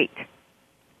very sweet.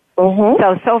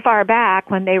 Mm-hmm. So far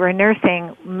back when they were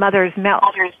nursing mother's milk,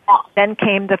 then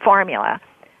came the formula.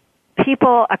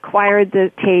 People acquired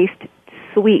the taste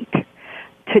sweet.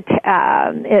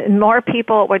 More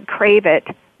people would crave it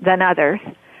than others.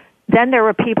 Then there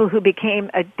were people who became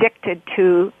addicted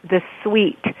to the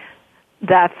sweet,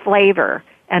 the flavor,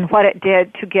 and what it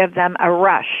did to give them a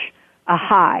rush, a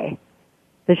high,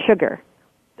 the sugar,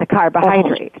 the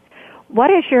carbohydrate. What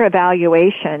is your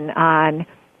evaluation on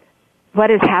what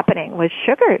is happening with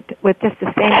sugar with just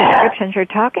the same descriptions you're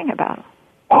talking about?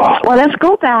 Well, let's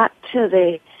go back to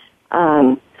the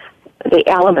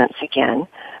elements again.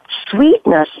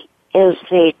 Sweetness is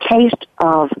the taste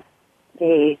of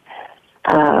the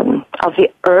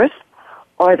earth,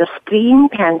 or the spleen,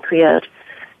 pancreas,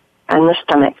 and the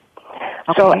stomach.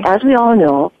 Okay. So, as we all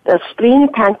know, the spleen,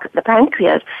 the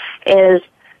pancreas, is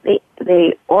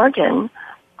the organ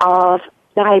of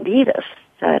diabetes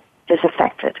that is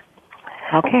affected.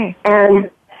 Okay.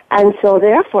 And so,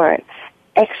 therefore,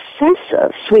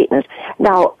 excessive sweetness.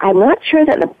 Now, I'm not sure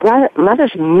that the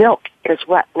mother's milk is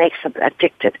what makes them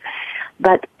addicted,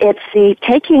 but it's the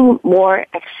taking more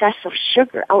excessive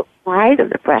sugar outside of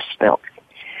the breast milk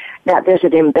that there's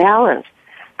an imbalance.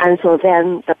 And so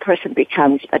then the person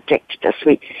becomes addicted to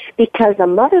sweet because the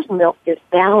mother's milk is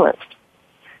balanced.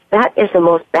 That is the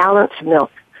most balanced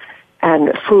milk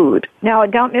and food. No,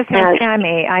 don't misunderstand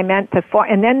me. I meant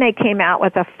and then they came out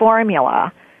with a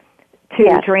formula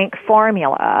to drink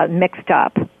formula mixed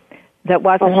up that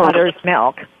wasn't mother's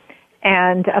milk.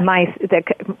 And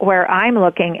where I'm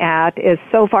looking at is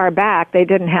so far back they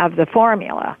didn't have the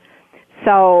formula.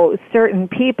 So certain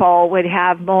people would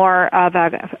have more of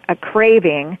a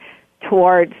craving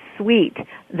towards sweet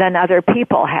than other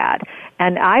people had.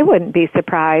 And I wouldn't be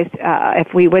surprised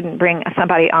if we wouldn't bring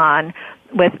somebody on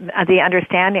with the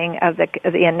understanding of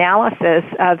the analysis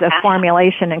of the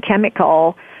formulation and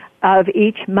chemical of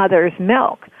each mother's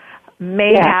milk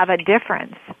may have a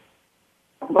difference.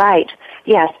 Right,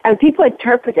 yes. And people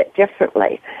interpret it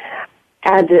differently.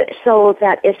 And so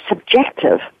that it's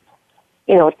subjective,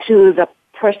 to the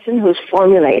person who's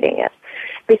formulating it.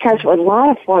 Because a lot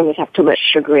of formulas have too much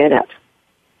sugar in it.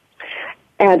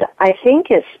 And I think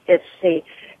it's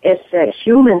the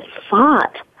human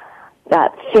thought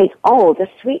that think, the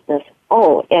sweetness,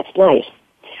 it's nice.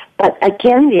 But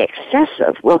again, the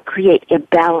excessive will create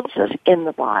imbalances in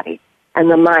the body and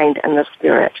the mind and the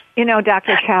spirit.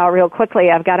 Dr. Chow, real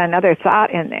quickly, I've got another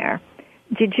thought in there.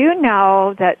 Did you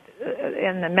know that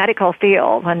in the medical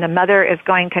field, when the mother is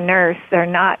going to nurse, they're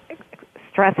not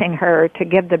stressing her to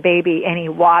give the baby any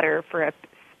water for a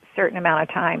certain amount of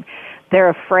time? They're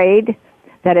afraid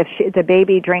that if the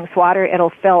baby drinks water,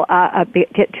 it'll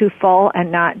get too full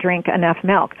and not drink enough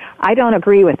milk. I don't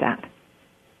agree with that.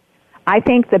 I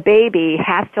think the baby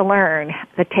has to learn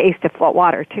the taste of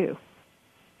water, too.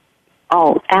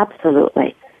 Oh,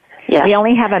 absolutely. Yes. We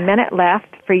only have a minute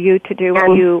left for you to do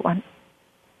what you want.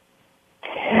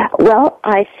 Well,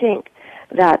 I think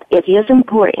that it is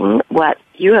important what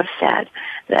you have said,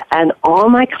 and all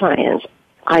my clients,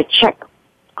 I check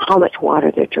how much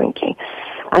water they're drinking.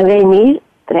 And they need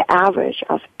the average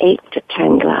of 8 to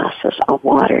 10 glasses of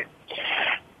water.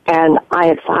 And I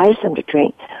advise them to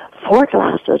drink 4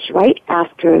 glasses right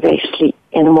after they sleep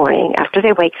in the morning, after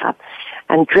they wake up,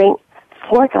 and drink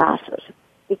 4 glasses,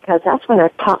 because that's when our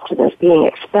toxin is being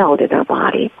expelled in our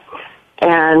body,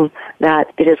 and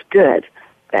that it is good,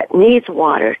 that needs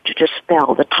water to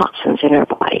dispel the toxins in our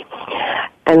body.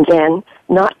 And then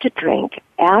not to drink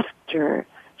after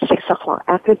 6 o'clock,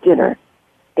 after dinner,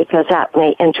 because that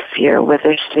may interfere with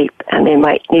their sleep, and they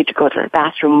might need to go to the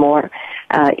bathroom more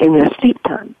in their sleep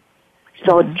time.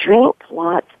 So drink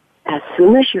lots as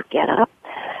soon as you get up,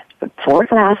 4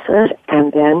 glasses,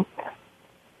 and then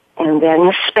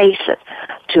space it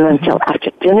to until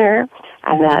after dinner,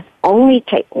 and that only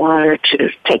take water to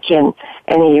take in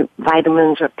any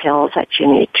vitamins or pills that you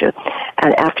need to.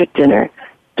 And after dinner,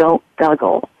 don't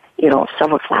guggle,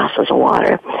 several glasses of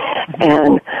water.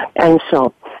 And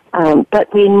so,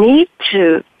 but we need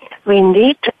to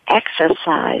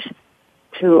exercise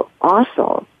to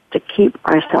keep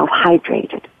ourselves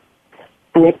hydrated.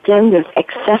 And again, there's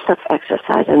excessive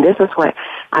exercise, and this is why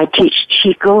I teach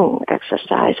Qigong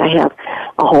exercise. I have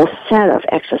a whole set of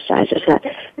exercises that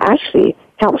actually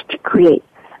helps to create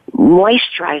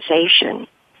moisturization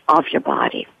of your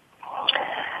body.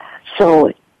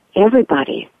 So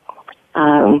everybody,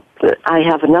 I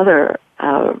have another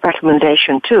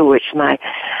recommendation too, which my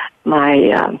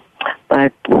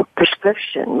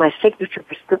prescription, my signature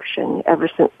prescription ever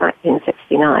since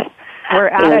 1969. We're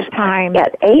out of time.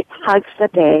 Get 8 hugs a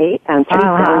day and 3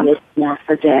 belly snacks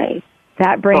a day.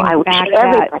 That brings back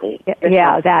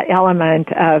that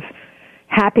element of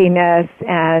happiness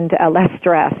and less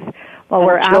stress. Well,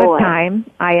 we're out of time.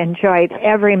 I enjoyed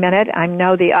every minute. I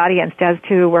know the audience does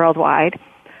too worldwide.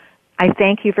 I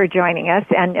thank you for joining us,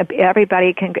 and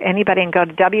anybody can go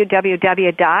to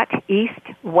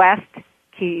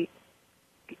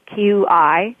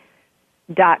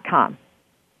www.eastwestqi.com.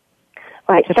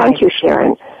 Right. Thank you,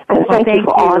 Sharon. And thank you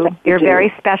for all that you're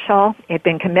very special. You've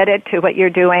been committed to what you're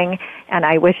doing, and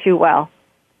I wish you well.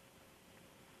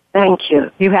 Thank you.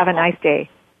 You have a nice day.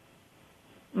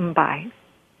 Bye.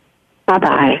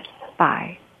 Bye-bye.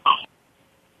 Bye.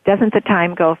 Doesn't the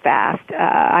time go fast?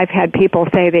 I've had people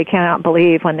say they cannot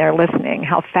believe when they're listening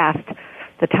how fast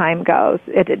the time goes.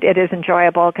 It is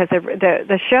enjoyable because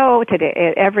the show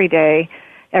today, every day,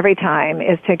 every time,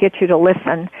 is to get you to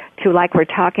listen to, like we're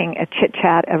talking, a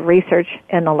chit-chat of research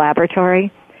in the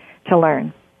laboratory to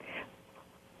learn.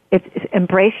 It's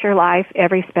embrace your life,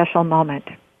 every special moment.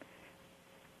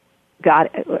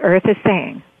 Earth is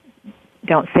saying,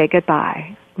 don't say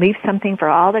goodbye. Leave something for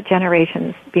all the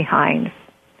generations behind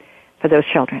for those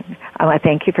children. I want to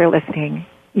thank you for listening.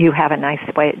 You have a nice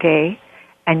day,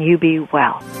 and you be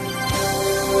well.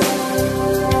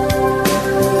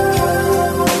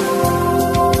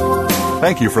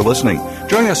 Thank you for listening.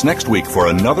 Join us next week for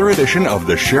another edition of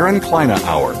the Sharon Kleina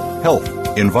Hour, Health,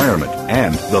 Environment,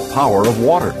 and the Power of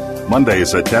Water.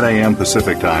 Mondays at 10 a.m.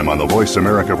 Pacific Time on the Voice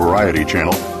America Variety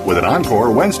Channel, with an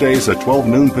encore Wednesdays at 12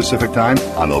 noon Pacific Time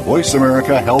on the Voice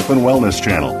America Health and Wellness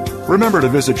Channel. Remember to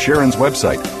visit Sharon's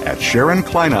website at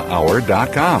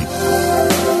SharonKleinaHour.com.